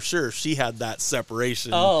know for sure she had that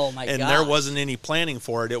separation. Oh my god! And there wasn't any planning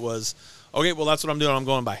for it. It was, okay, well, that's what I'm doing. I'm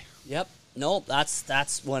going by. Yep. Nope.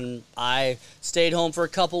 That's when I stayed home for a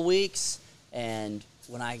couple weeks, and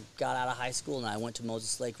when I got out of high school, and I went to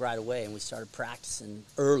Moses Lake right away, and we started practicing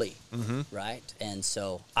early, right? And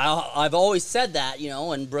so I've always said that,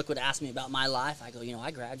 when Brooke would ask me about my life, I go,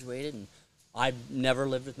 I graduated, and I never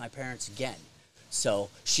lived with my parents again. So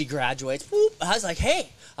she graduates. Whoop, I was like, hey,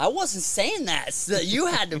 I wasn't saying that. So that you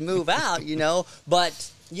had to move out,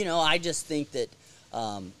 But, I just think that,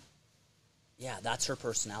 that's her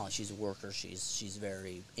personality. She's a worker. She's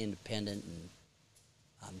very independent, and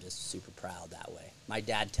I'm just super proud that way. My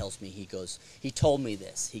dad tells me, he told me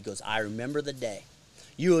this. He goes, I remember the day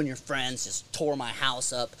you and your friends just tore my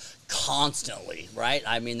house up constantly, right?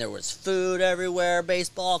 I mean, there was food everywhere,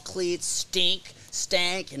 baseball cleats,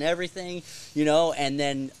 stank, and everything, And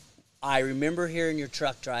then I remember hearing your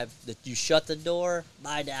truck drive that you shut the door.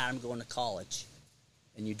 Bye, Dad, I'm going to college.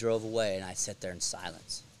 And you drove away, and I sat there in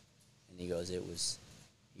silence. And he goes,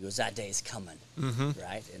 that day's coming,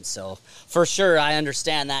 right? And so, for sure, I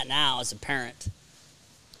understand that now as a parent.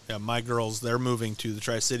 Yeah, my girls, they're moving to the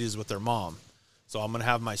Tri-Cities with their mom. So I'm going to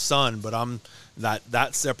have my son, but I'm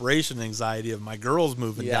that separation anxiety of my girls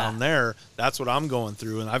moving down there, that's what I'm going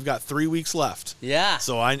through, and I've got 3 weeks left. Yeah.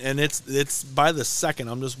 So it's by the second,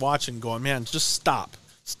 I'm just watching going, man, just stop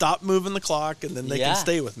moving the clock, and then they can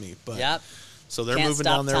stay with me. But so they're moving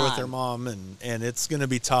down there with their mom, and it's going to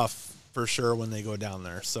be tough for sure when they go down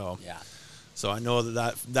there. So so I know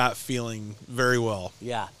that feeling very well.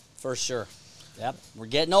 Yeah, for sure. Yep, we're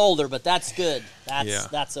getting older, but that's good.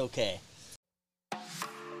 That's okay.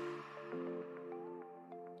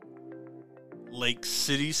 Lake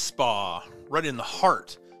City Spa, right in the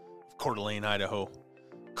heart of Coeur d'Alene, Idaho.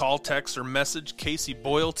 Call, text, or message Casey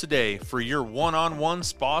Boyle today for your one-on-one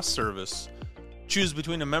spa service. Choose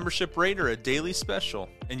between a membership rate or a daily special,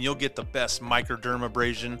 and you'll get the best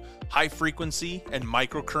microdermabrasion, high-frequency, and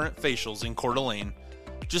microcurrent facials in Coeur d'Alene.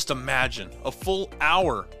 Just imagine a full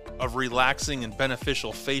hour of relaxing and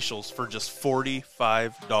beneficial facials for just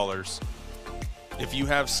 $45. If you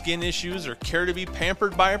have skin issues or care to be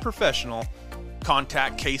pampered by a professional,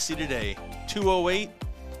 contact Casey today,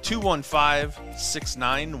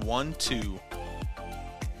 208-215-6912.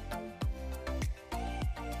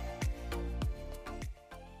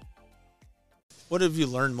 What have you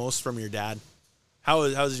learned most from your dad?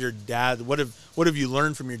 How's your dad? What have you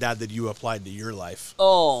learned from your dad that you applied to your life?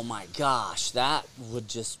 Oh my gosh, that would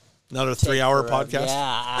just another 3-hour podcast.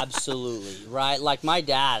 Yeah, absolutely. Right, like my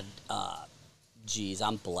dad.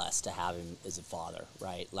 I'm blessed to have him as a father.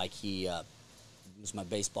 Right, like he was my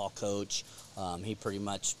baseball coach. He pretty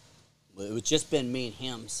much it's just been me and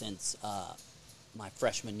him since my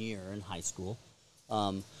freshman year in high school.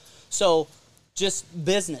 So. Just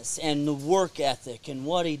business and the work ethic and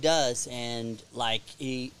what he does, and like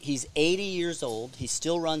he's 80 years old. He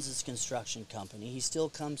still runs his construction company. He still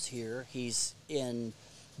comes here. He's in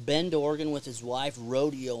Bend, Oregon with his wife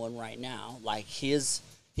rodeoing right now. Like he's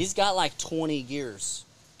got like 20 gears,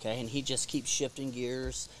 okay, and he just keeps shifting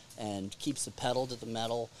gears and keeps the pedal to the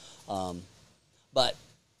metal. But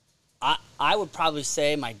I would probably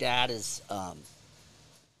say my dad is.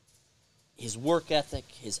 His work ethic,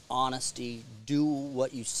 his honesty, do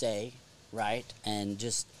what you say, right? And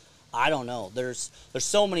just I don't know. There's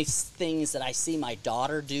so many things that I see my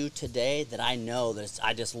daughter do today that I know that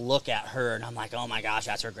I just look at her and I'm like, oh my gosh,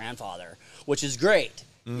 that's her grandfather, which is great.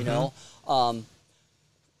 You know,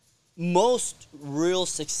 most real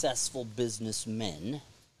successful businessmen,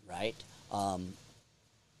 right?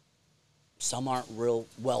 Some aren't real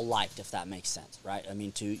well liked, if that makes sense, right? I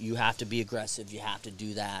mean, you have to be aggressive, you have to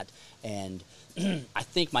do that, and I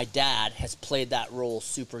think my dad has played that role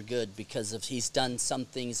super good because he's done some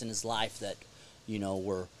things in his life that, you know,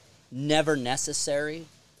 were never necessary.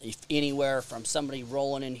 If anywhere from somebody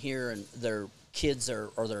rolling in here and their kids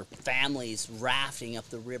or their families rafting up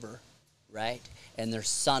the river, right? And their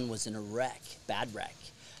son was in a bad wreck.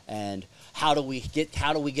 And how do we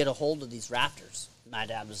get a hold of these rafters? My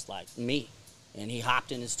dad was like, me. And he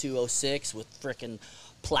hopped in his 206 with frickin'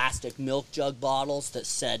 plastic milk jug bottles that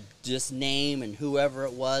said this name and whoever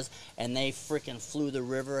it was, and they frickin' flew the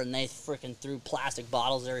river and they frickin' threw plastic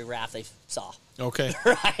bottles every raft they saw. Okay.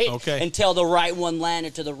 Right? Okay. Until the right one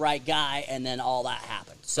landed to the right guy, and then all that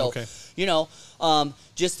happened. So, you know,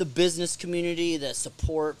 just the business community, the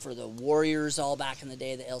support for the Warriors all back in the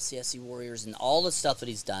day, the LCSC Warriors, and all the stuff that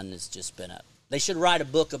he's done has just been they should write a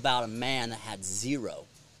book about a man that had zero,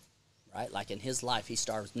 right? Like in his life, he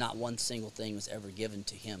started, not one single thing was ever given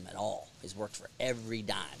to him at all. He's worked for every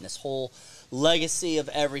dime. This whole legacy of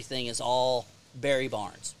everything is all Barry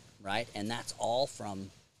Barnes, right? And that's all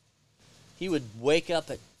from, he would wake up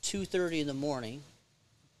at 2:30 in the morning,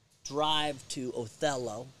 drive to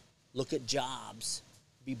Othello, look at jobs,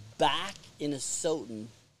 be back in Asotin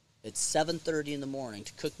at 7:30 in the morning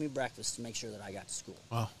to cook me breakfast to make sure that I got to school.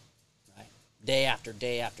 Wow. Right? Day after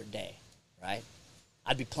day after day, right?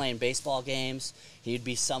 I'd be playing baseball games. He'd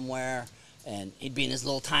be somewhere, and he'd be in his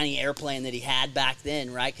little tiny airplane that he had back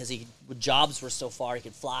then, right? Because jobs were so far, he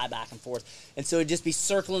could fly back and forth. And so he'd just be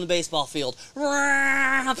circling the baseball field.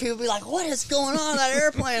 People would be like, what is going on in that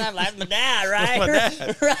airplane? I'm like, that's my dad, right? That's my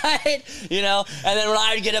dad. Right? You know? And then when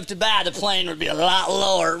I would get up to bat, the plane would be a lot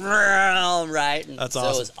lower, right? And that's so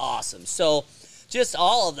awesome. it was awesome. So just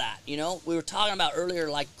all of that, you know? We were talking about earlier,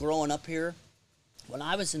 like, growing up here. When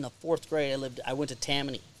I was in the 4th grade, I went to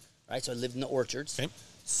Tammany, right? So I lived in the orchards. Okay.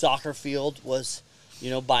 Soccer field was, you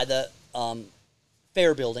know, by the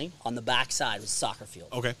fair building on the back side was the soccer field.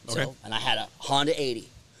 Okay. So, and I had a Honda 80.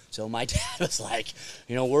 So my dad was like,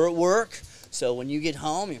 you know, we're at work. So when you get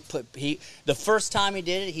home, the first time he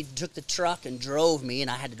did it, he took the truck and drove me, and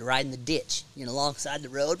I had to ride in the ditch, you know, alongside the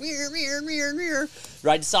road,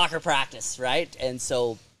 ride to soccer practice, right? And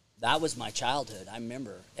so that was my childhood. I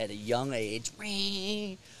remember at a young age,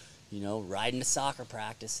 you know, riding to soccer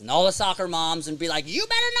practice, and all the soccer moms would be like, you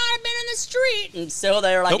better not have been in the street. And so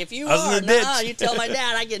they were like, nope, if you I was are, in the ditch. no, you tell my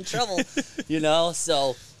dad I get in trouble, you know.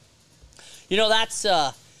 So, you know, that's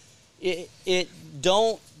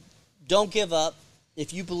don't give up.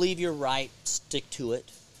 If you believe you're right, stick to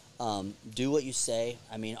it. Do what you say.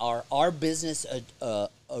 I mean, our business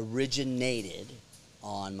originated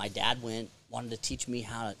on, my dad wanted to teach me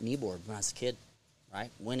how to kneeboard when I was a kid, right?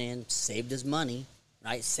 Went in, saved his money,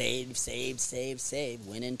 right? Saved.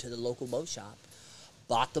 Went into the local boat shop,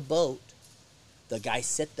 bought the boat. The guy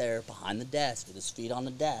sit there behind the desk with his feet on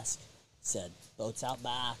the desk, said, boat's out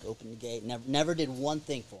back, open the gate. Never did one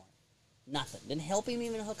thing for him. Nothing. Didn't help him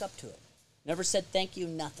even hook up to it. Never said thank you,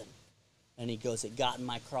 nothing. And he goes, it got in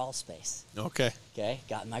my crawl space. Okay.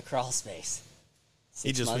 Got in my crawl space. He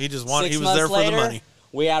was there months for later, the money.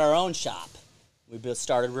 We had our own shop. We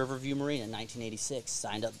started Riverview Marina in 1986,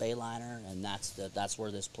 signed up Bayliner, and that's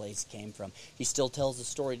where this place came from. He still tells the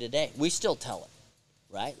story today. We still tell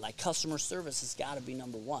it, right? Like, customer service has got to be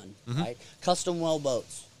number one, right? Custom well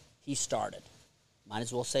boats, he started. Might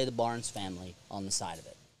as well say the Barnes family on the side of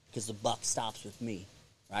it, because the buck stops with me,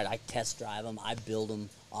 right? I test drive them, I build them,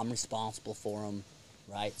 I'm responsible for them,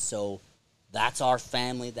 right? So that's our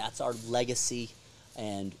family, that's our legacy,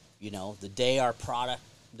 and, you know, the day our product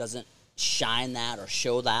doesn't shine that or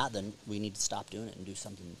show that, then we need to stop doing it and do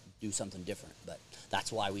something different. But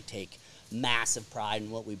that's why we take massive pride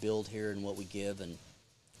in what we build here and what we give, and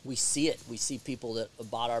we see it. We see people that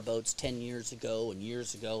bought our boats 10 years ago and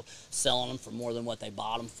years ago selling them for more than what they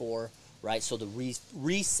bought them for, right? So the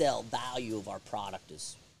resale value of our product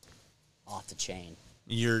is off the chain.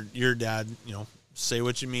 Your dad, you know, say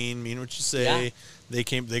what you mean what you say. Yeah.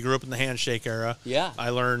 They grew up in the handshake era. Yeah. I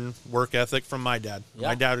learned work ethic from my dad. Yeah.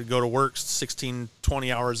 My dad would go to work 16,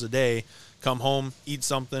 20 hours a day, come home, eat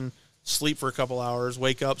something, sleep for a couple hours,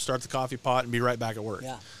 wake up, start the coffee pot, and be right back at work.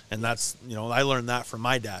 Yeah. And that's, you know, I learned that from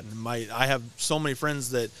my dad. And I have so many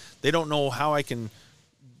friends that they don't know how I can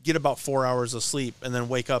get about 4 hours of sleep and then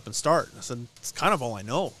wake up and start. I said, it's kind of all I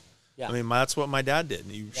know. Yeah. I mean, that's what my dad did.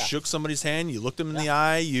 You Yeah. shook somebody's hand, you looked them in the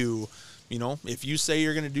eye, you know, if you say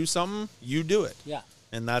you're going to do something, you do it. Yeah.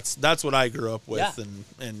 And that's what I grew up with Yeah.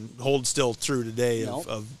 and hold still true today Nope.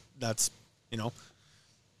 of that's, you know,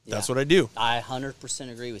 Yeah. that's what I do. I 100%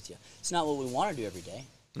 agree with you. It's not what we want to do every day.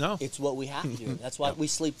 No. It's what we have to do. That's why we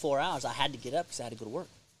sleep 4 hours. I had to get up because I had to go to work.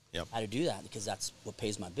 Yep. I had to do that because that's what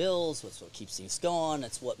pays my bills. That's what keeps things going.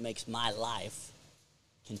 That's what makes my life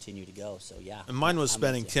continue to go. So yeah. And mine was I'm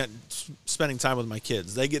with spending time with my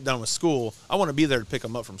kids. They get done with school. I want to be there to pick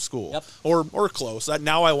them up from school, Yep. or close.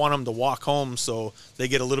 Now I want them to walk home so they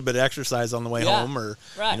get a little bit of exercise on the way Yeah, home, or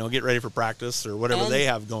right. you know, get ready for practice or whatever And- they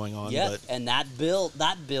have going on. Yeah, But and that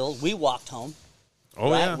build, we walked home. oh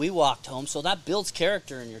right? yeah, We walked home, so that builds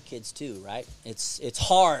character in your kids too, right? It's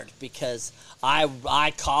hard because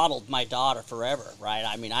I coddled my daughter forever, right?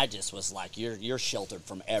 I mean, I just was like, you're sheltered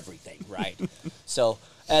from everything, right? So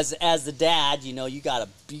as the dad, you know, you gotta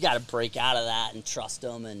break out of that and trust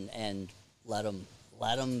them and let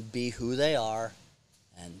them be who they are,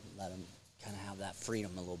 and let them kind of have that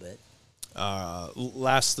freedom a little bit.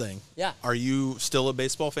 last thing. Yeah. Are you still a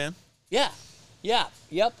baseball fan? Yeah,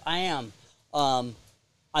 yep, I am.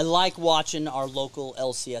 I like watching our local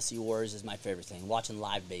LCSE Warriors is my favorite thing. Watching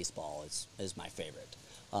live baseball is my favorite.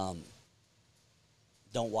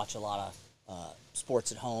 Don't watch a lot of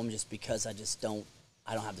sports at home just because I don't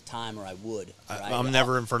have the time, or I would. Right? I'm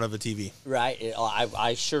never in front of a TV. Right.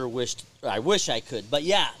 I sure wish I could. But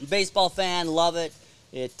yeah, baseball fan, love it.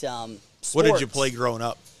 What did you sports. play growing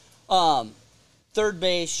up? Third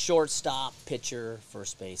base, shortstop, pitcher,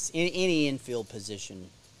 first base. Any infield position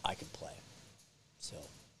I could play. So.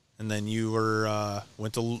 And then you were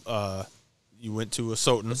went to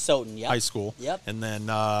Asotin Yep. High School. Yep. And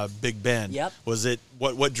then Big Bend. Yep. Was it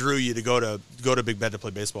what drew you to go to Big Bend to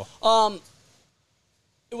play baseball?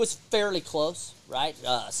 It was fairly close, right?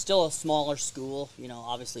 Still a smaller school, you know.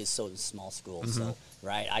 Obviously, it's a small school, so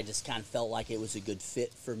right. I just kind of felt like it was a good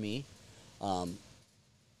fit for me.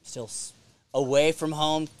 Still away from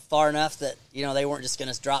home far enough that they weren't just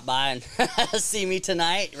going to drop by and see me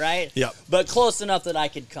tonight, right? Yep. But close enough that I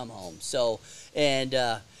could come home. So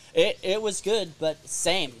it was good, but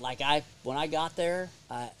same. Like when I got there,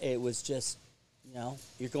 it was just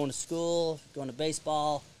you're going to school, going to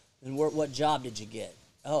baseball, and what job did you get?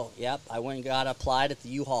 Oh, yep, I went and got applied at the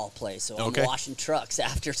U-Haul place, so Okay. I'm washing trucks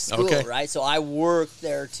after school, Okay. right? So I worked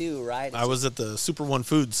there too, right? I was at the Super One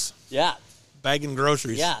Foods Yeah, bagging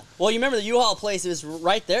groceries. yeah. Well, you remember the U-Haul place? It was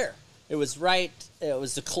right there. It was right. It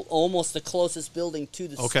was almost the closest building to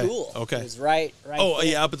the Okay, school. okay. It was right. Oh, there.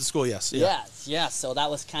 yeah, up at the school, yes. Yeah. Yeah. So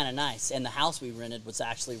that was kind of nice, and the house we rented was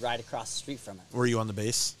actually right across the street from it. Were you on the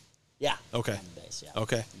base? Yeah. Okay. On the base, yeah.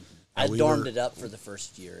 Okay. I we dormed were- it up for the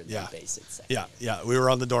first year and Yeah. then basic second. Yeah. We were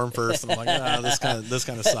on the dorm first. And I'm like, this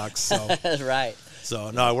kind of sucks. So, Right.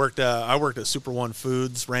 no, I worked at Super One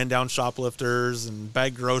Foods, ran down shoplifters and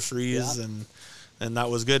bagged groceries, Yep. and that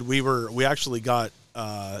was good. We actually got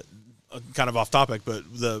kind of off topic, but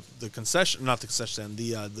the concession, not the concession,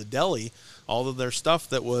 the deli, all of their stuff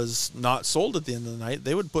that was not sold at the end of the night,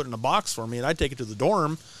 they would put in a box for me, and I'd take it to the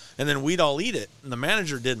dorm, and then we'd all eat it. And the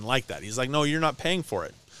manager didn't like that. He's like, "No, you're not paying for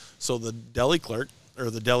it." So the deli clerk or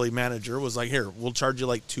the deli manager was like, "Here, we'll charge you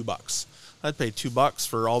like $2." I'd pay $2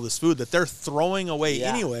 for all this food that they're throwing away Yeah.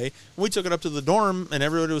 anyway. We took it up to the dorm, and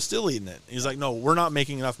everybody was still eating it. He's like, "No, we're not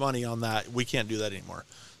making enough money on that. We can't do that anymore."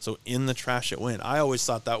 So in the trash it went. I always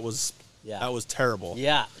thought that was terrible.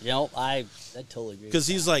 Yeah. I totally agree. Because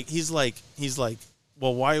he's like,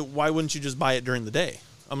 "Well, why wouldn't you just buy it during the day?"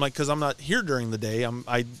 I'm like, "Because I'm not here during the day.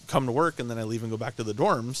 I come to work and then I leave and go back to the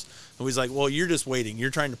dorms." And he's like, "Well, you're just waiting. You're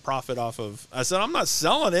trying to profit off of." I said, "I'm not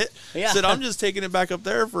selling it." Yeah. I said, "I'm just taking it back up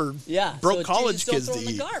there for broke so college you kids just to don't throw eat."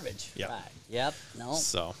 in the garbage. Yeah. Right. Yep. No.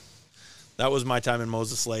 So that was my time in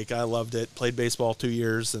Moses Lake. I loved it. Played baseball 2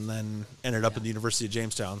 years and then ended up at the University of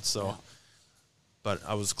Jamestown. So. Yeah. But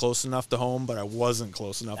I was close enough to home, but I wasn't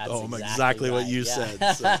close enough That's to home. exactly What right, you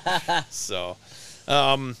yeah. said. So,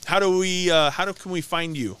 how can we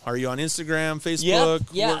find you? Are you on Instagram, Facebook? Yep.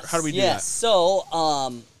 Yes. How do we do yes. that?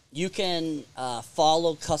 So, you can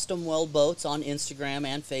follow Custom Weld Boats on Instagram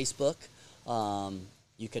and Facebook.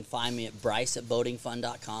 You can find me at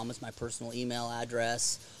Brice@boatingfun.com is my personal email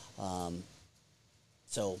address.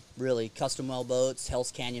 So really, Custom Weld Boats,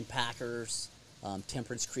 Hell's Canyon Packers,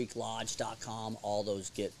 TemperanceCreekLodge.com, all those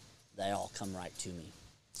they all come right to me.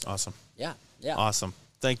 Awesome. Yeah. Awesome.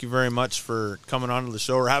 Thank you very much for coming on to the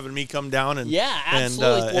show or having me come down and Yeah,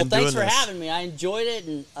 absolutely. Well, and thanks doing for this. having me. I enjoyed it,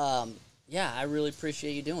 and I really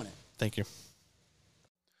appreciate you doing it. Thank you.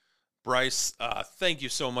 Brice, thank you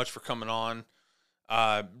so much for coming on.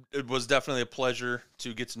 It was definitely a pleasure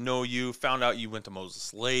to get to know you. Found out you went to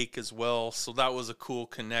Moses Lake as well, so that was a cool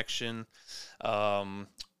connection.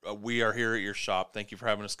 We are here at your shop. Thank you for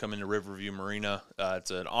having us come into Riverview Marina.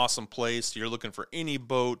 It's an awesome place. You're looking for any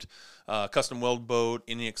boat, custom weld boat,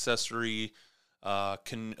 any accessory,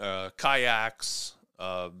 kayaks,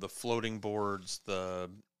 the floating boards,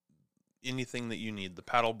 anything that you need, the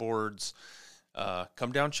paddle boards.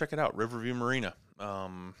 Come down, check it out, Riverview Marina.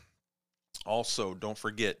 Also, don't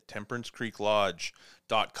forget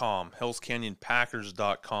TemperanceCreekLodge.com,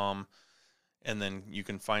 HellsCanyonPackers.com, and then you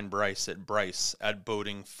can find Brice at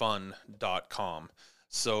Brice@boatingfun.com.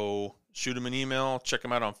 So shoot him an email, check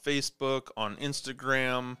him out on Facebook, on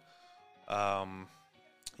Instagram.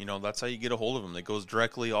 That's how you get a hold of him. It goes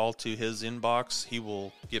directly all to his inbox. He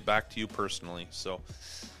will get back to you personally. So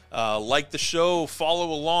like the show,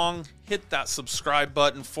 follow along, hit that subscribe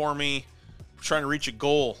button for me. We're trying to reach a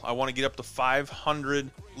goal. I want to get up to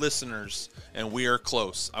 500 listeners, and we are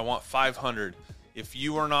close. I want 500. If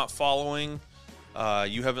you are not following,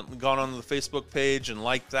 you haven't gone on the Facebook page and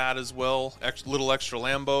liked that as well, Little Extra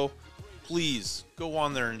Lambo, please go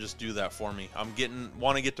on there and just do that for me. Want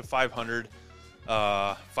to get to 500.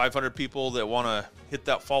 500 people that want to hit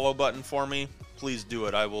that follow button for me, please do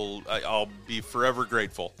it. I'll be forever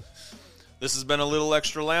grateful. This has been a Little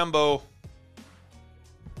Extra Lambo.